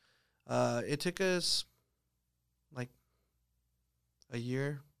together. It took us like a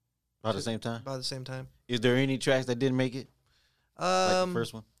year. About the same time? About the same time. Is there any tracks that didn't make it? Like the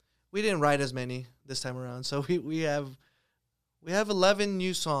first one? We didn't write as many this time around, so we have 11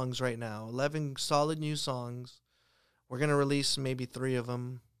 new songs right now. 11 solid new songs. We're gonna release maybe 3 of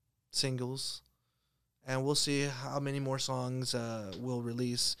them singles, and we'll see how many more songs we'll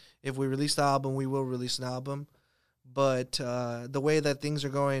release. If we release the album, we will release an album. But the way that things are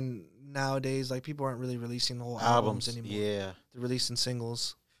going nowadays, like people aren't really releasing whole albums anymore. Yeah, they're releasing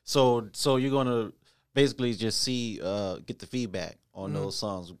singles. So you're gonna basically just see get the feedback on those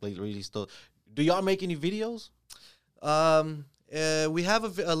songs. Release those. Do y'all make any videos? We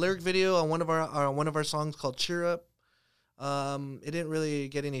have a lyric video on one of our songs called "Cheer Up." It didn't really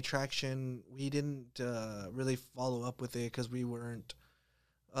get any traction. We didn't really follow up with it because we weren't.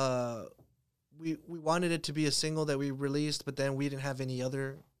 We wanted it to be a single that we released, but then we didn't have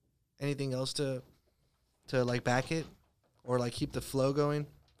anything else to like back it or like keep the flow going.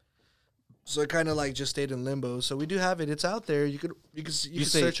 So it kind of like just stayed in limbo. So we do have it. It's out there. You could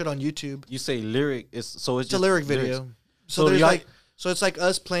search it on YouTube. You say lyric. It's just a lyric video. Lyrics. So there's it's like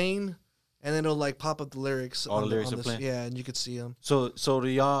us playing, and then it'll like pop up the lyrics. All the lyrics are playing. Yeah, and you could see them. So do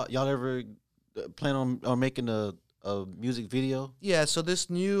y'all ever plan on making a music video? Yeah. So this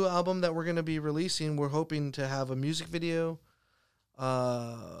new album that we're gonna be releasing, we're hoping to have a music video,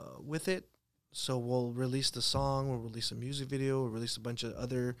 with it. So we'll release the song. We'll release a music video. We'll release a bunch of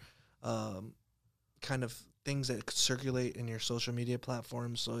other, kind of things that could circulate in your social media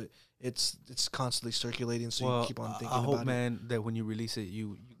platforms. So it's constantly circulating. So you keep on thinking about it. I hope, man, that when you release it,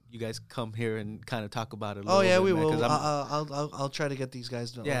 you you guys come here and kind of talk about it. Oh yeah, we man, will. 'cause I'm- I'll try to get these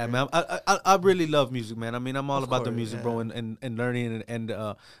guys done. yeah, man. I really love music, man. I mean, I'm all Of about the course, music, bro, yeah. and learning and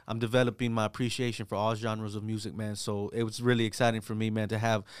I'm developing my appreciation for all genres of music, man. So it was really exciting for me, man, to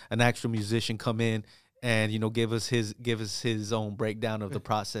have an actual musician come in and give us his own breakdown of the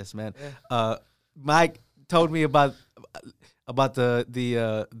process, man. Yeah. Mike told me about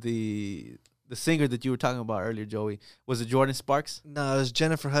the singer that you were talking about earlier, Joey. Was it Jordan Sparks? No, it was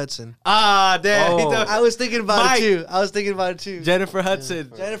Jennifer Hudson. Ah, damn. Oh. I was thinking about Mike. it too. Jennifer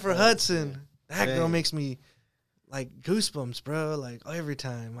Hudson. Jennifer Hudson. That girl Dang. makes me like goosebumps, bro. Like every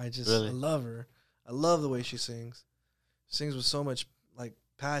time, I Really? love her. I love the way she sings. She sings with so much like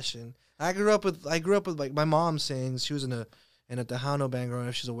passion. I grew up with like my mom sings. She was in a Tejano band growing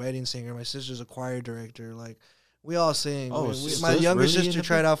up. She's a wedding singer. My sister's a choir director. Like we all sing. Oh, my sister's younger really sister into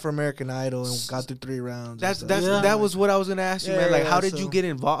tried out for American Idol and got through 3 rounds. and That's stuff. Yeah. that was what I was gonna ask you, Yeah, man. Like, yeah, how did you so- get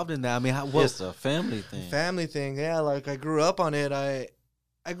involved in that? I mean, It's a family thing. Family thing, yeah. Like I grew up on it. I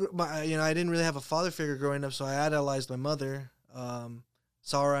I didn't really have a father figure growing up, so I idolized my mother.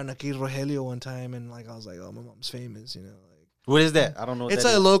 Saw her on Aquí Rogelio one time, and like I was like, oh, my mom's famous, Like What is that? I don't know. What it's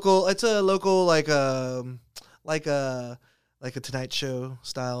that a is. local, like a Tonight Show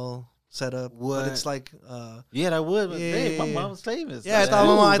style setup. What? But it's like Yeah, that would. But Yeah, hey, my yeah. mom's famous. yeah, I That's thought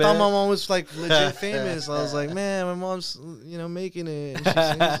cool, I thought man. my mom was like legit famous. I was like, man, my mom's making it. And she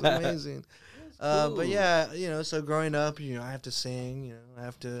sings amazing. But cool. yeah, so growing up, I have to sing. I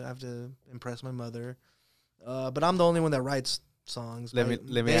have to impress my mother. But I'm the only one that writes songs. Let me-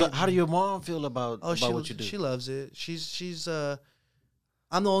 They- So how do your mom feel about Oh, what you do? she loves it. She's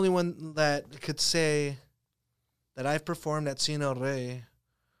I'm the only one that could say that I've performed at Cine Rey,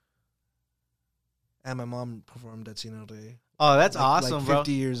 and my mom performed at Cine Rey. Oh, that's like awesome, 50 bro.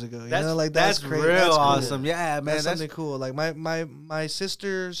 years ago. That's crazy. real That's cool. awesome. Yeah, man. That's That's something cool. Like my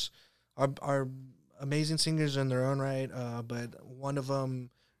sisters are amazing singers in their own right, but one of them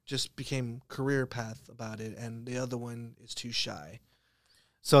just became career path about it, and the other one is too shy.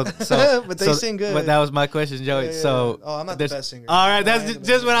 so. But they so- sing good. But that was my question, Joey. Yeah, yeah, So, yeah. I'm not the there's- best singer. all right, No, I that's ain't the just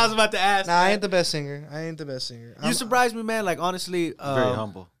best what I was singer. about to ask. Nah, I man. ain't the best singer. You I'm- surprised me, man. Like honestly, Very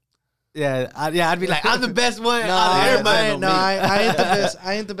humble. yeah, I'd be like, I'm the best one. No, out of I, everybody. I, know no, me. I ain't the best.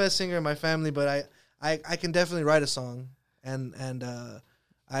 I ain't the best singer in my family, but I can definitely write a song, and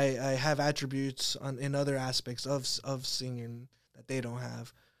I have attributes in other aspects of singing that they don't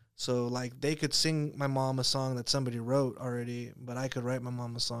have. So like they could sing my mom a song that somebody wrote already, but I could write my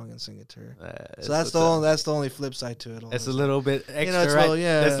mom a song and sing it to her. So that's the only flip side to it. That's a little bit extra, it's a right? little-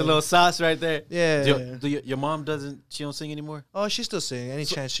 yeah. That's a little sauce right there. Yeah. Your mom she don't sing anymore? Oh, she's still singing any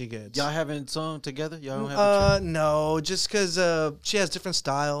So, chance she gets. Y'all haven't sung together? Y'all don't have a track? No, just because she has different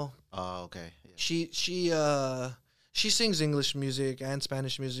style. Oh, okay. Yeah. She sings English music and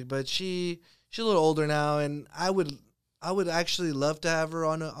Spanish music, but she's a little older now, and I would actually love to have her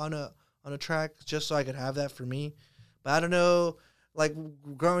on a track just so I could have that for me. But I don't know, like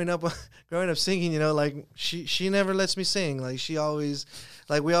growing up singing, like she never lets me sing. Like she always,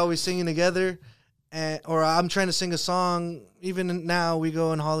 like we always singing together, or I'm trying to sing a song. Even now, we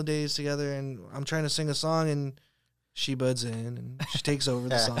go on holidays together, and I'm trying to sing a song, and she buds in and she takes over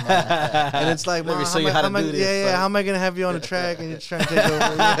the song. And it's like, Let me Mom, show you how to am I- do this, Yeah, son." how am I gonna have you on a track and you're trying to take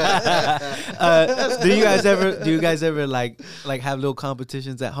over? Do you guys ever like have little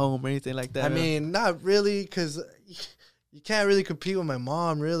competitions at home or anything like that? I mean, not really, because you can't really compete with my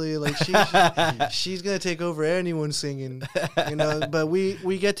mom. Really, like she's gonna take over anyone singing, But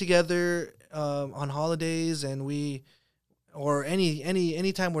we get together on holidays, and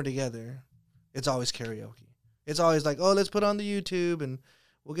any time we're together, it's always karaoke. It's always like, oh, let's put on the YouTube and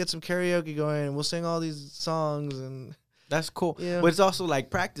we'll get some karaoke going and we'll sing all these songs and that's cool. Yeah. But it's also like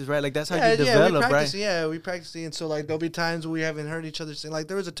practice, right? Like that's how yeah, you develop, we practice, right? Yeah, we practice, and so like there'll be times where we haven't heard each other sing. Like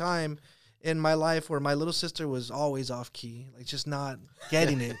there was a time in my life where my little sister was always off key, like just not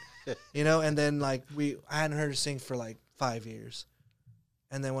getting it, And then like I hadn't heard her sing for like 5 years,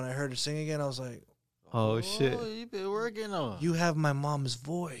 and then when I heard her sing again, I was like, Oh shit. You been working on. "You have my mom's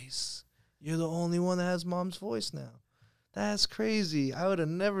voice. You're the only one that has mom's voice now." That's crazy. I would have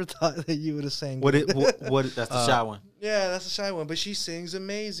never thought that you would have sang. What good. it what That's the shy one. Yeah, that's a shy one, but she sings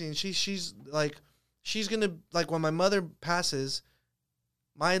amazing. She's gonna, like, when my mother passes,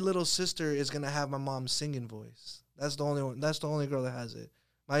 my little sister is gonna have my mom's singing voice. That's the only one. That's the only girl that has it.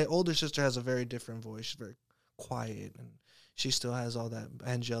 My older sister has a very different voice. She's very quiet, and she still has all that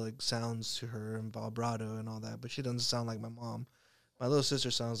angelic sounds to her and vibrato and all that. But she doesn't sound like my mom. My little sister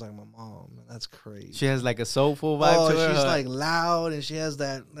sounds like my mom. And that's crazy. she has like a soulful vibe to her. She's huh? like loud, and she has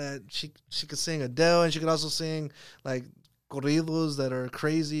that she could sing Adele, and she could also sing like corridos that are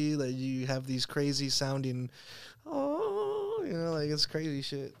crazy. That you have these crazy sounding, like it's crazy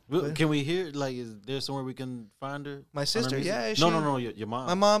shit. But Can we hear? Like, is there somewhere we can find her? my on her sister, music? yeah, No. Your mom.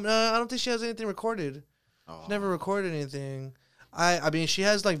 my mom. I don't think she has anything recorded. Oh. She's never recorded anything. I mean, she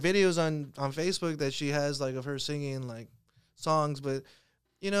has like videos on Facebook that she has like of her singing like songs, but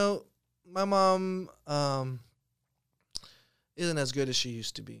my mom isn't as good as she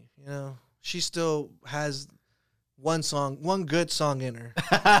used to be. She still has one good song in her.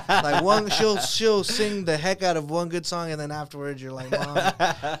 Like she'll sing the heck out of one good song, and then afterwards you're like, Mom,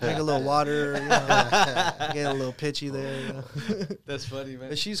 drink a little water, get a little pitchy there. That's funny, man.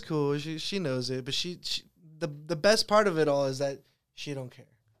 But she's cool. She knows it. But the best part of it all is that she don't care.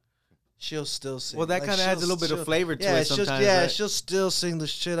 She'll still sing. Well, that kind of adds a little bit of flavor to it sometimes. Yeah, right? she'll still sing the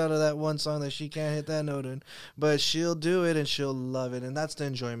shit out of that one song that she can't hit that note in. But she'll do it and she'll love it, and that's the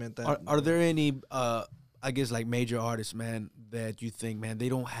enjoyment. Are there any, I guess, like major artists, man, that you think, man, they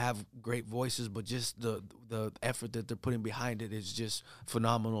don't have great voices, but just the effort that they're putting behind it is just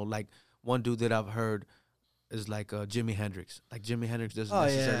phenomenal? Like one dude that I've heard is like Jimi Hendrix. Like Jimi Hendrix doesn't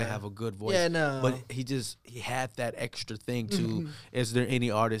necessarily have a good voice. Yeah, no. But he had that extra thing too. Is there any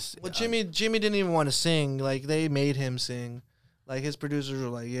artists? Well, Jimmy didn't even want to sing. Like they made him sing. Like his producers were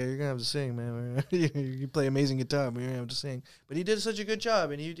like, "Yeah, you're gonna have to sing, man. You play amazing guitar, but you're gonna have to sing." But he did such a good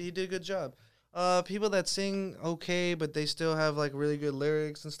job, and he did a good job. People that sing okay, but they still have like really good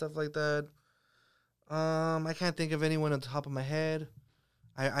lyrics and stuff like that. I can't think of anyone on the top of my head.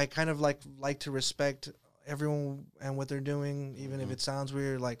 I kind of like to respect everyone and what they're doing, even if it sounds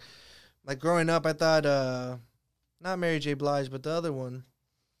weird. Like growing up, I thought not Mary J. Blige, but the other one.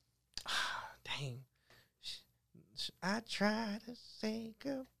 Dang. I tried to say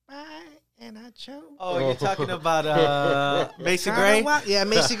goodbye and I chose. Oh, you're talking about Macy Gray? Yeah,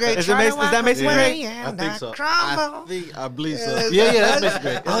 Macy Gray. Is that Macy Gray? I think so. Crumble. I believe so. Yeah, That's Macy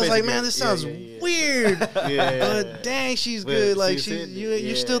Gray. I was like, man, this sounds weird. Yeah. But dang, she's But good. Like she's hitting you're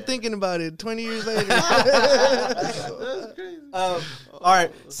it, still yeah. thinking about it 20 years later. That's crazy. All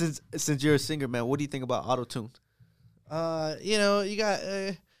right, since you're a singer, man, what do you think about auto-tune? You got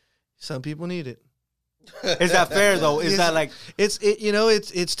some people need it. Is that fair though? Is that like?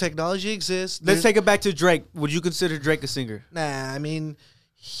 It's technology exists. Let's take it back to Drake. Would you consider Drake a singer? Nah, I mean,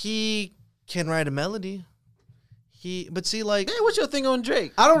 he can write a melody. But see, like, Hey, what's your thing on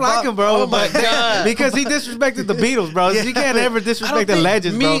Drake? I don't like him, bro. Oh my but- God. because he disrespected the Beatles, bro. You can't ever disrespect the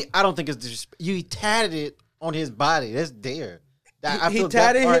legends, bro. I don't think it's disrespect. You tatted it on his body. That's there. I He feel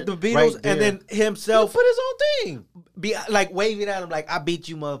that tatted part hit the Beatles right and there. then himself put his own thing. be like waving at him like I beat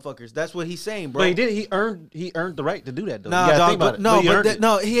you, motherfuckers. That's what he's saying, bro. But he did. He earned the right to do that, though. Nah, you gotta dog, think about but it. no, he earned it.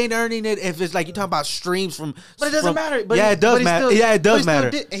 no, he ain't earning it if it's like you talking about streams from. But it doesn't matter. But yeah, it does matter. Yeah, it does matter.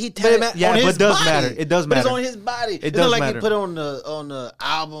 He But tatted it yeah, on but his it does body. matter. It does But matter. it's on his body. It's does not like matter. he put it on the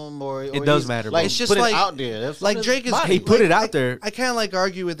album or It does matter, bro. Like, It's just put like- it out there. That's like on his Drake is body. He put it out there. I can't like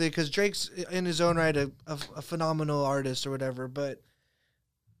argue with it because Drake's in his own right a phenomenal artist or whatever, but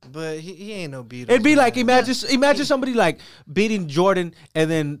he ain't no Beatles. It'd be like man. imagine somebody like beating Jordan and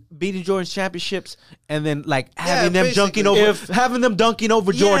then beating Jordan's championships and then like having them dunking basically. over having them dunking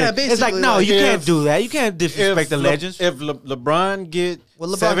over Yeah, Jordan. It's like basically, no, like, you if- can't do that. You can't disrespect the legends. If LeBron get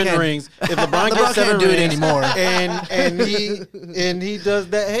Well, LeBron 7 can't- rings, if LeBron LeBron gets 7 can't do it rings anymore. and he does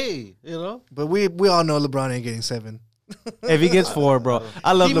that, hey, you know. But we all know LeBron ain't getting 7. If he gets 4, bro,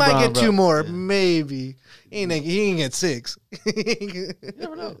 I love He LeBron. might get bro. 2 more, maybe. He ain't get 6. You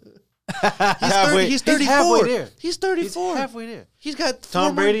never know. He's 34. He's halfway there. He's 34. He's halfway there. He's got 4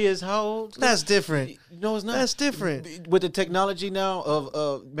 Tom more- Brady is how old? That's different. No, it's not. That's different. With the technology now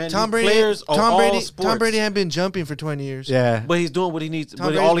of man, Tom these Brady. players on all sports. Tom Brady ain't been jumping for 20 years. Yeah, But he's doing what he needs. Tom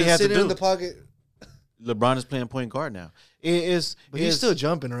But Brady's all he been has to sitting do. in the pocket, LeBron is playing point guard now. but he's still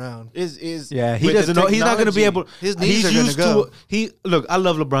jumping around. yeah. He with the doesn't know. He's not going to be able. His knees he's are gonna used go. to. He look. I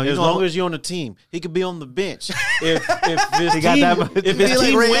love LeBron. You As know, long as you're on the team, he could be on the bench. If his He got team, that much- if Be his like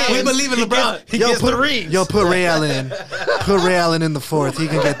team Ray wins, Allen. we believe in he LeBron. gets- He gets the rings. Yo, put Ray Allen in. Put Ray Allen in the 4th. He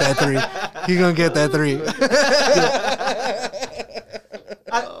can get that 3. He gonna get that 3.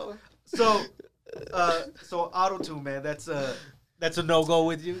 so auto tune, man. That's a no go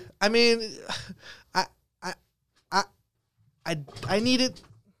with you. I mean, I need it.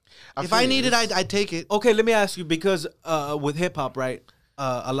 If I need it, I'd take it. Okay, let me ask you because with hip hop, right?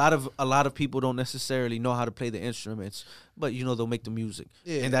 A lot of people don't necessarily know how to play the instruments, but they'll make the music,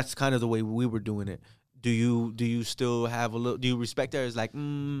 Yeah. and that's kind of the way we were doing it. Do you still have a little? Do you respect that? It's like,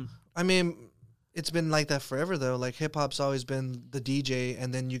 I mean, it's been like that forever though. Like hip hop's always been the DJ,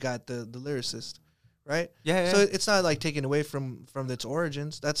 and then you got the lyricist, right? Yeah, yeah. So it's not like taken away from its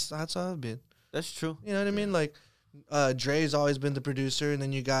origins. That's how it's been. that's true. You know what I mean? Like Dre's always been the producer, and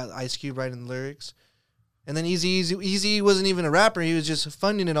then you got Ice Cube writing the lyrics. And then Easy wasn't even a rapper. He was just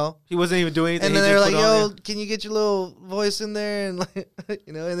funding it all. He wasn't even doing anything. And then they were like, "Yo, can you get your little voice in there?" And like,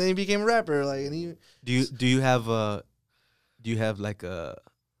 and then he became a rapper. Like, and he. Do you have like a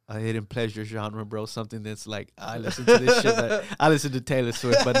hidden pleasure genre, bro? Something that's like, I listen to this shit. Like, I listen to Taylor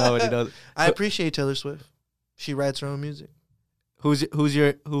Swift, but nobody does. I appreciate Taylor Swift. She writes her own music. Who's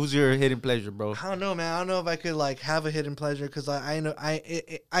your hidden pleasure, bro? I don't know, man. I don't know if I could like have a hidden pleasure because I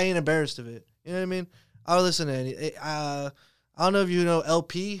ain't embarrassed of it. You know what I mean? I'll listen to it. I don't know if you know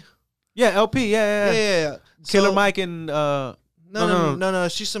LP. Yeah, LP. Yeah. Killer So- Mike and No.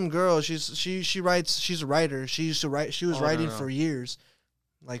 She's some girl. She writes. She's a writer. She used to write. She was writing for years,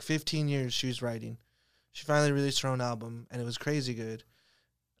 like 15 years. She was writing. She finally released her own album, and it was crazy good.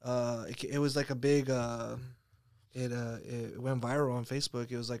 It was like a big. It went viral on Facebook.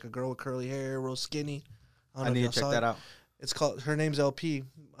 It was like a girl with curly hair, real skinny. I need to check that out. It's called. Her name's LP.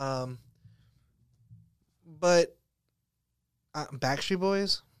 But Backstreet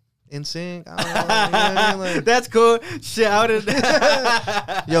Boys, NSYNC. I don't know. You know what I mean? Like, That's cool. Shout it.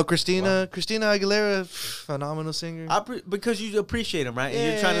 yo, Christina Aguilera, phenomenal singer. Because you appreciate him, right?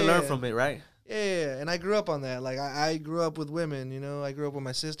 And you're trying to learn from it, right? Yeah, and I grew up on that. Like I grew up with women, you know. I grew up with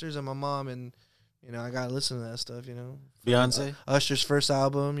my sisters and my mom, and you know I gotta listen to that stuff, you know. Beyonce. Usher's first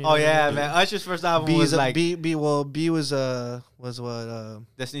album. You Oh know? yeah, man. Usher's first album B was is like B was what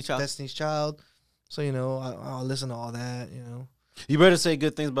Destiny's Child. Destiny's Child. So you know I'll listen to all that, you know. You better say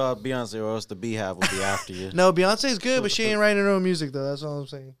good things about Beyonce, or else the Beehive will be after you. No, Beyonce's good, but she ain't writing her own music though. That's all I'm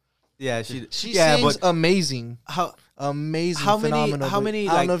saying. Yeah, she sings amazing. how Amazing, How many- phenomenal. how but many,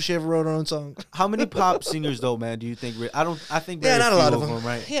 I don't like- know if she ever wrote her own song. how many pop singers though, man? Do you think? I think Yeah, very not a few lot of them.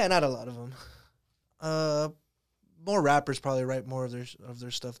 right? Yeah, not a lot of them. More rappers probably write more of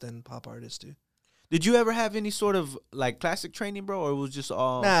their stuff than pop artists do. Did you ever have any sort of like classic training, bro, or it was just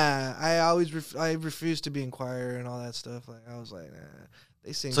all? Nah, I always I refused to be in choir and all that stuff. Like I was like, nah.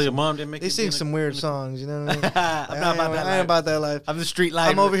 They sing. So your mom didn't make They you sing be in some weird songs. You know what I mean? I'm not about that I ain't life. about that life. I'm the street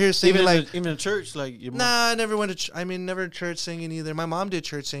life. I'm over here singing even like. even in church, like your mom. Nah, I never went to. Never church singing either. My mom did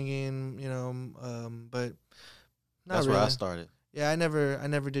church singing, you know, but not That's really. where I started. Yeah, I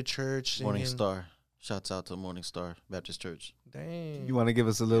never did church singing. Morning Star. Shouts out to Morning Star Baptist Church. Dang. You want to give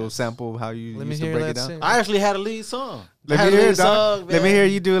us a little sample of how you Let me used to hear break that it down? sing. I actually had a lead song. Let I me had a hear lead it, dog. song, Let me man. hear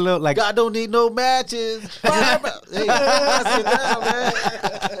you do a little like. God don't need no matches. Hey,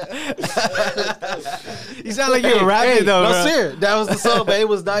 You sound like you're rapping though, no, bro. serious. That was the song, man. It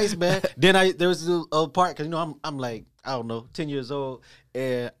was nice, man. Then there was a part because you know I'm like I don't know 10 years old,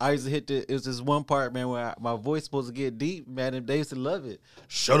 and I used to hit it was this one part, man, where my voice supposed to get deep, man, and they used to love it.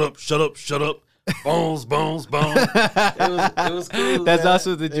 Shut up, shut up, shut up. Bones, bones, bones. It was cool. That's man.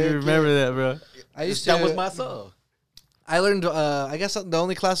 awesome that you Heck remember yeah. that, bro. I used to. That was my song. I learned. I guess the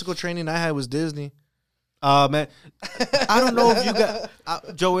only classical training I had was Disney. Man, I don't know if you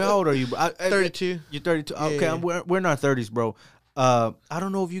got Joey. How old are you? 32. You're 32. Okay, Yeah. we're in our 30s, bro. I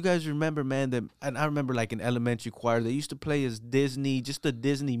don't know if you guys remember, man. That and I remember like in elementary choir, they used to play as Disney, just the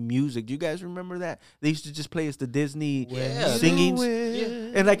Disney music. Do you guys remember that? They used to just play as the Disney Yeah. singings,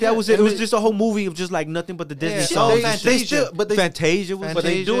 Yeah. and like that was it. It was just a whole movie of just like nothing but the Disney Yeah, songs. they- and shit. they still- but they- Fantasia was, But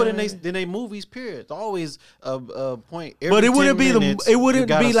they do it in Fantasia. they movies. Period. It's always a point. but Every it wouldn't 10 be minutes, it you wouldn't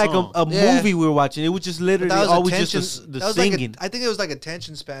got be like song. a Yeah. movie we were watching. It was just literally That was always attention. just the that was singing. I think it was like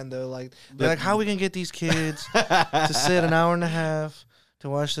attention span though. Like they're like, how we can get these kids to sit an hour and a half to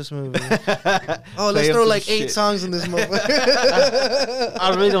watch this movie? Oh, let's Play throw up like some 8 shit. songs in this motherfucker.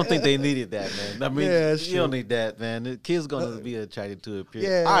 I really don't think they needed that, man. I mean, Yeah, it's you don't true. need that, man. The kid's gonna be attracted to it.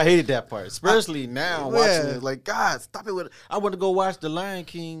 Period. Yeah. I hated that part, especially now Yeah. watching it. Like, God, stop it with. I want to go watch The Lion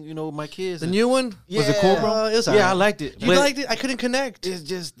King. You know, with my kids. The and- new one Was it cool, bro? It was Yeah, alright. I liked it. You but liked it? I couldn't connect. It's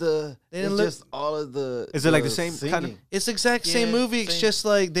just They it's didn't look- just all of the. Is it like the same kind of- singing. It's the exact same Yeah, movie. It's same- just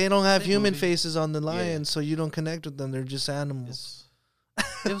like they don't have same human movie. faces on the lions, so you don't connect with them. They're just animals.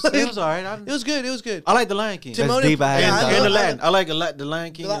 It was all right. It was good. It was good. I like The Lion King. That's Timon deep. I yeah, hadn't I thought And love- Aladdin. I like The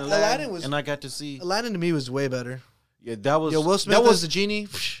Lion King and Aladdin Aladdin, was- and I got to see. Aladdin to me was way better. Yeah, that was. Yo, Will Smith that was was the genie.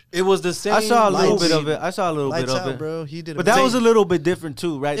 It was the same. I saw a little Lights. bit of it. I saw a little bit Lights of out, it, bro. He did. but that was a amazing. little bit different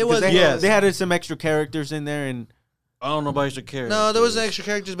too, right? It was- Because Yes. they had some extra characters in there, and I don't know about your character. No, there was extra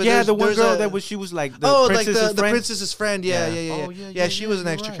characters, but yeah, there's- the one there's girl a- that was she was like the like princess's the friend. princess's friend. Yeah, Yeah. yeah, yeah. Oh, yeah, yeah, she yeah, was an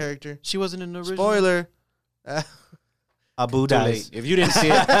you're extra right. character. She wasn't in the original. Spoiler. Abu Too dies. late. If you didn't see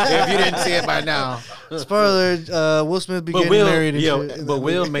it, if you didn't see it by now. Spoiler. Will Smith be But getting Will, married. And yeah, shit in but that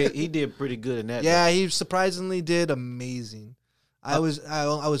Will movie. he did pretty good in that. Yeah, he surprisingly did amazing. I was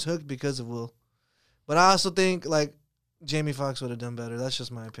hooked because of Will, but I also think like Jamie Foxx would have done better. That's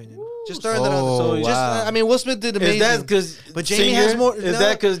just my opinion. Just throwing that out. Oh, Just, wow. I mean, Will Smith did amazing. Is that because But Jamie has more- Is no.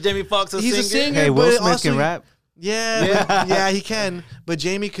 that because Jamie Foxx is He's a singer? singer. Hey, Will but Smith also- can rap. Yeah, yeah, he can. But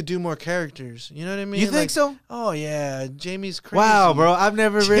Jamie could do more characters. You know what I mean? You think so? Oh yeah, Jamie's crazy. Wow, bro. I've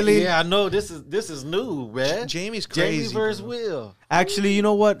never really. Yeah, I know this is new, man. Jamie's crazy. Jamie versus bro. Will. Actually, you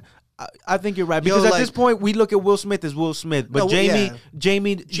know what? I think you're right Yo, because at like- this point we look at Will Smith as Will Smith, but No, Jamie, yeah.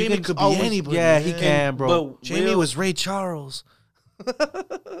 Jamie Jamie can could be always- anybody, Yeah, he man. can, bro. But Jamie Will- was Ray Charles.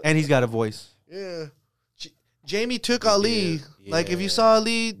 And he's got a voice. Yeah. Jamie took Ali. Yeah, Like if you yeah. saw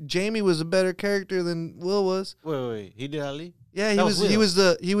Ali, Jamie was a better character than Will was. Wait. He did Ali? Yeah, That was he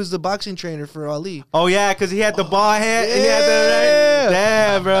Will. was the boxing trainer for Ali. Oh yeah, because he had the ball head. And he had the Yeah.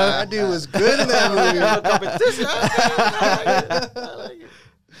 Damn, bro. That dude was good in that movie. Competition. I like it.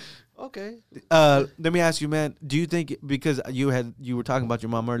 Okay. Let me ask you, man. Do you think because you were talking about your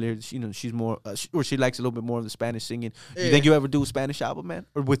mom earlier? You know, she's more, or she likes a little bit more of the Spanish singing. You think you ever do a Spanish album, man,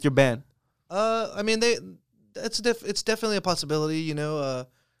 or with your band? I mean, it's definitely a possibility. You know,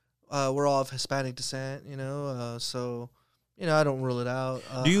 we're all of Hispanic descent. You know, so you know, I don't rule it out.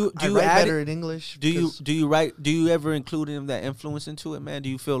 Do you I add write it- better in English? Do you because write? Do you ever include any of that influence into it, man? Do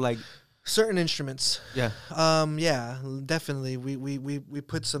you feel like certain instruments? yeah? Yeah, definitely. We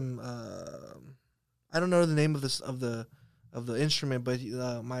put some. I don't know the name of the instrument, but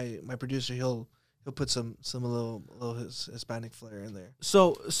my producer he'll put some little Hispanic flair in there.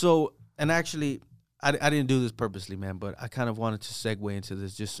 So and actually, I didn't do this purposely, man, but I kind of wanted to segue into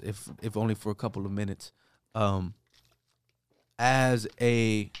this just if only for a couple of minutes. As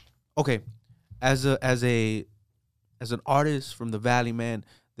an artist from the Valley, man,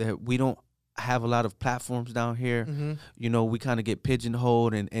 that we don't have a lot of platforms down here. Mm-hmm. You know, we kind of get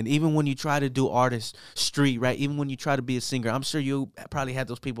pigeonholed, and even when you try to do artist street, right? Even when you try to be a singer, I'm sure you probably had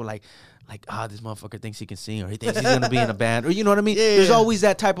those people like, this motherfucker thinks he can sing, or he thinks he's gonna be in a band, or you know what I mean? Yeah, There's yeah. always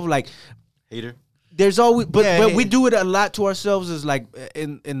that type of like. Hater. There's always, but Yeah, but yeah. we do it a lot to ourselves as like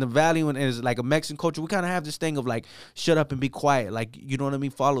in the Valley when it's like a Mexican culture. We kind of have this thing of like, shut up and be quiet, like you know what I mean.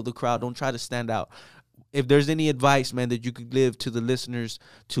 Follow the crowd. Don't try to stand out. If there's any advice, man, that you could give to the listeners,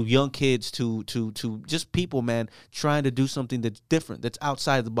 to young kids, to just people, man, trying to do something that's different, that's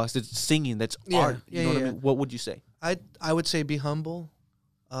outside the box, that's singing, that's Yeah, art. You yeah, know what yeah. I mean? What would you say? I would say be humble.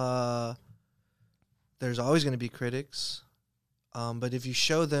 There's always going to be critics, but if you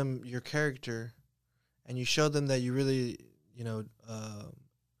show them your character, and you show them that you really, you know,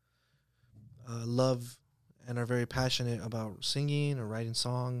 love and are very passionate about singing or writing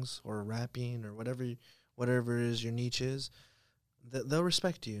songs or rapping or whatever it is your niche is, they'll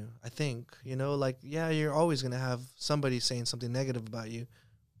respect you. I think, you know, like, yeah, you're always going to have somebody saying something negative about you,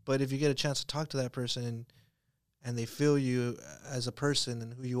 but if you get a chance to talk to that person and they feel you as a person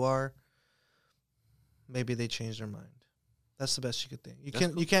and who you are, maybe they change their mind. That's the best you could think. You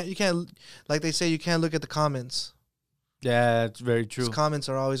can't like they say, you can't look at the comments. Yeah, it's very true. 'Cause comments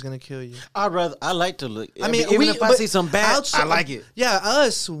are always going to kill you. I like to look. I mean, even if I see some bad, outside- I like it. Yeah,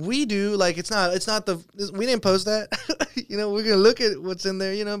 we do. Like, it's not we didn't post that. You know, we're going to look at what's in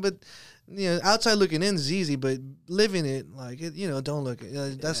there, you know, but, you know, outside looking in is easy, but living it, like, it, you know, don't look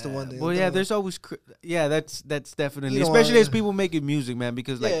at that's the one thing. Well, yeah, there's always, that's definitely, You don't especially wanna- as people making music, man.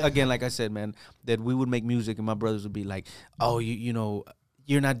 Because like Yeah. again, like I said, man, that we would make music and my brothers would be like, "Oh, you know,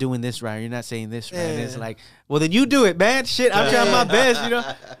 you're not doing this right. You're not saying this right." And it's Yeah. like, well, then you do it, man. Shit, I'm trying my best, you know.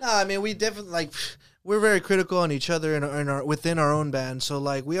 No, I mean, we definitely, like, we're very critical on each other and within our own band. So,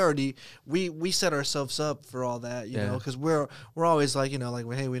 like, we set ourselves up for all that, you know, because we're always like, you know,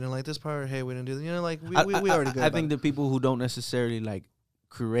 like, hey, we didn't like this part, or hey, we didn't do that, you know, like, we already good. I think the people who don't necessarily like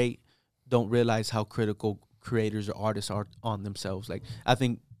create don't realize how critical creators or artists are on themselves. Like, I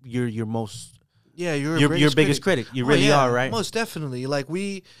think you're your most. yeah, you're Your biggest critic. You really yeah, are, right? Most definitely. Like,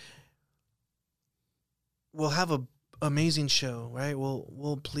 we'll have a amazing show, right?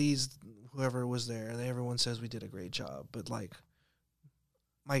 We'll please whoever was there, and everyone says we did a great job. But like,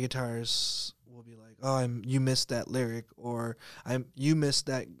 my guitarists will be like, "Oh, you missed that lyric," or you missed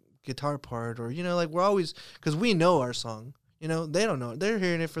that guitar part," or, you know, like, we're always, because we know our song. You know, they don't know it. They're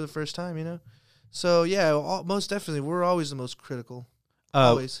hearing it for the first time. You know, so yeah, most definitely, we're always the most critical.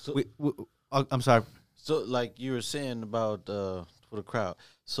 Always. I'm sorry. So, like you were saying about for the crowd.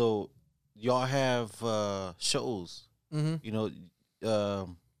 So, y'all have shows. Mm-hmm. You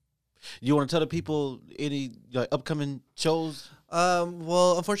know, you want to tell the people any like upcoming shows?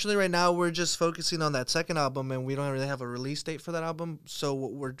 Well, unfortunately, right now we're just focusing on that second album, and we don't really have a release date for that album. So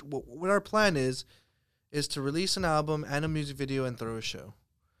what our plan is to release an album and a music video and throw a show.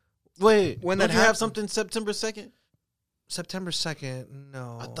 Wait, When don't that you have happens- something September 2nd? September 2nd.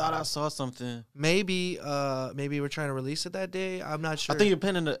 No, I thought I saw something. maybe we're trying to release it that day. I'm not sure. I think you're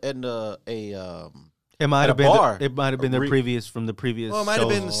pinning It might At have a been. bar. It might have been the previous from the previous. Well, it might have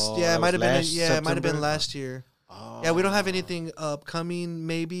been. shows. Yeah, that it might have was been. last It might have been September? last year. Yeah, we don't have anything upcoming.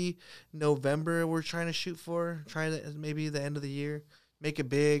 Maybe November. We're trying to shoot for. Trying to maybe the end of the year. Make it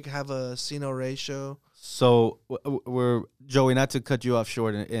big. Have a Sino Ray show. So we're Joey. Not to cut you off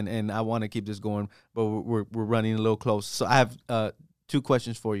short, and I want to keep this going, but we're running a little close. So I have 2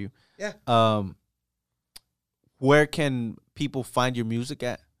 questions for you. Yeah. Where can people find your music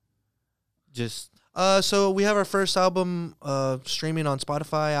at? Just So we have our first album streaming on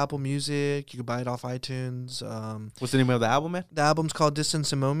Spotify, Apple Music. You can buy it off iTunes. what's the name of the album, man? The album's called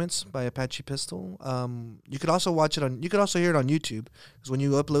Distance and Moments by Apache Pistol. You could also watch it on. You could also hear it on YouTube, because when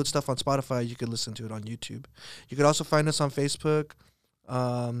you upload stuff on Spotify, you could listen to it on YouTube. You could also find us on Facebook,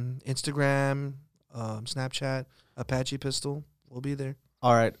 Instagram, Snapchat. Apache Pistol. We'll be there.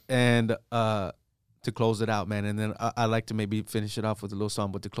 All right, and to close it out, man, and then I like to maybe finish it off with a little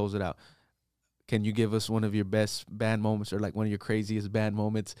song, but to close it out, can you give us one of your best band moments, or like one of your craziest band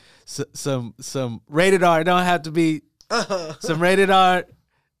moments? Some rated R. It don't have to be some rated R.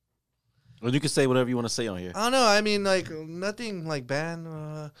 Well, you can say whatever you want to say on here. I don't know. I mean, like nothing like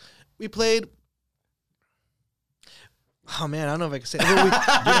band. We played. Oh man, I don't know if I can say it. You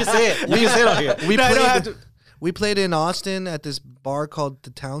can say it. You can say it on here. We No, I don't have played. to. We played in Austin at this bar called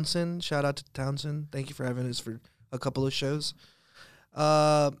the Townsend. Shout out to Townsend. Thank you for having us for a couple of shows.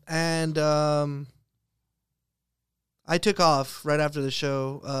 And I took off right after the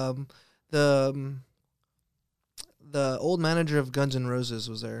show. The old manager of Guns N' Roses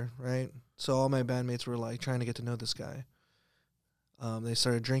was there, right? So all my bandmates were like trying to get to know this guy. They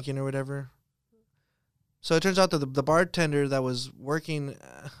started drinking or whatever. So it turns out that the bartender that was working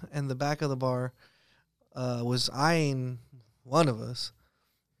in the back of the bar was eyeing one of us,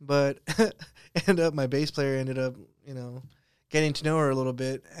 but my bass player ended up, getting to know her a little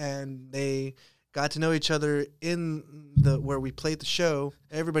bit, and they got to know each other in where we played the show.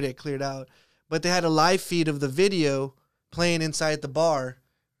 Everybody had cleared out, but they had a live feed of the video playing inside the bar.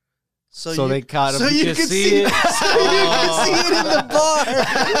 So they caught him. So you could see it. So you could see it in the bar.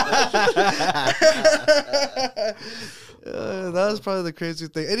 That was probably the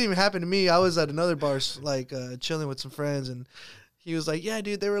craziest thing. It didn't even happen to me. I was at another bar, like chilling with some friends, and he was like, "Yeah,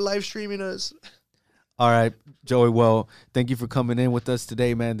 dude, they were live streaming us." All right, Joey. Well, thank you for coming in with us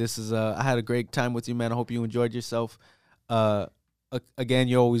today, man. This is I had a great time with you, man. I hope you enjoyed yourself. Again,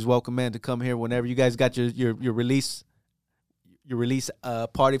 you're always welcome, man, to come here whenever you guys got your release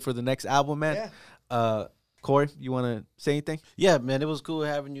party for the next album, man. Yeah. Corey, you want to say anything? Yeah, man, it was cool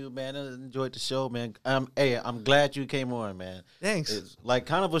having you, man. I enjoyed the show, man. Hey, I'm glad you came on, man. Thanks. It's like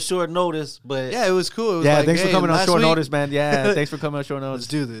kind of a short notice, but Yeah, it was cool. It was Yeah, like, thanks for hey, coming on last short week- notice, man. Yeah, thanks for coming on short Let's notice.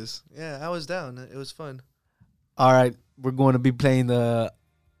 do this. Yeah, I was down. It was fun. All right, we're going to be playing the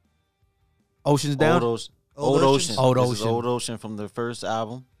Oceans Down. Old Old Ocean. Old This is Ocean. Old Ocean from the first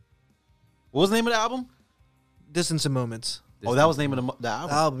album. What was the name of the album? Distance and Moments. Oh, that was the name of the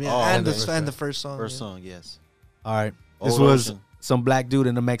album. Album, yeah, Oh, and okay. the first song. First yeah. song, yes. All right, this Old was Ocean. some black dude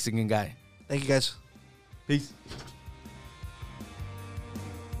and a Mexican guy. Thank you, guys. Peace.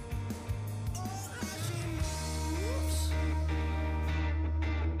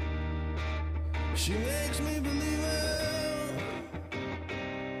 She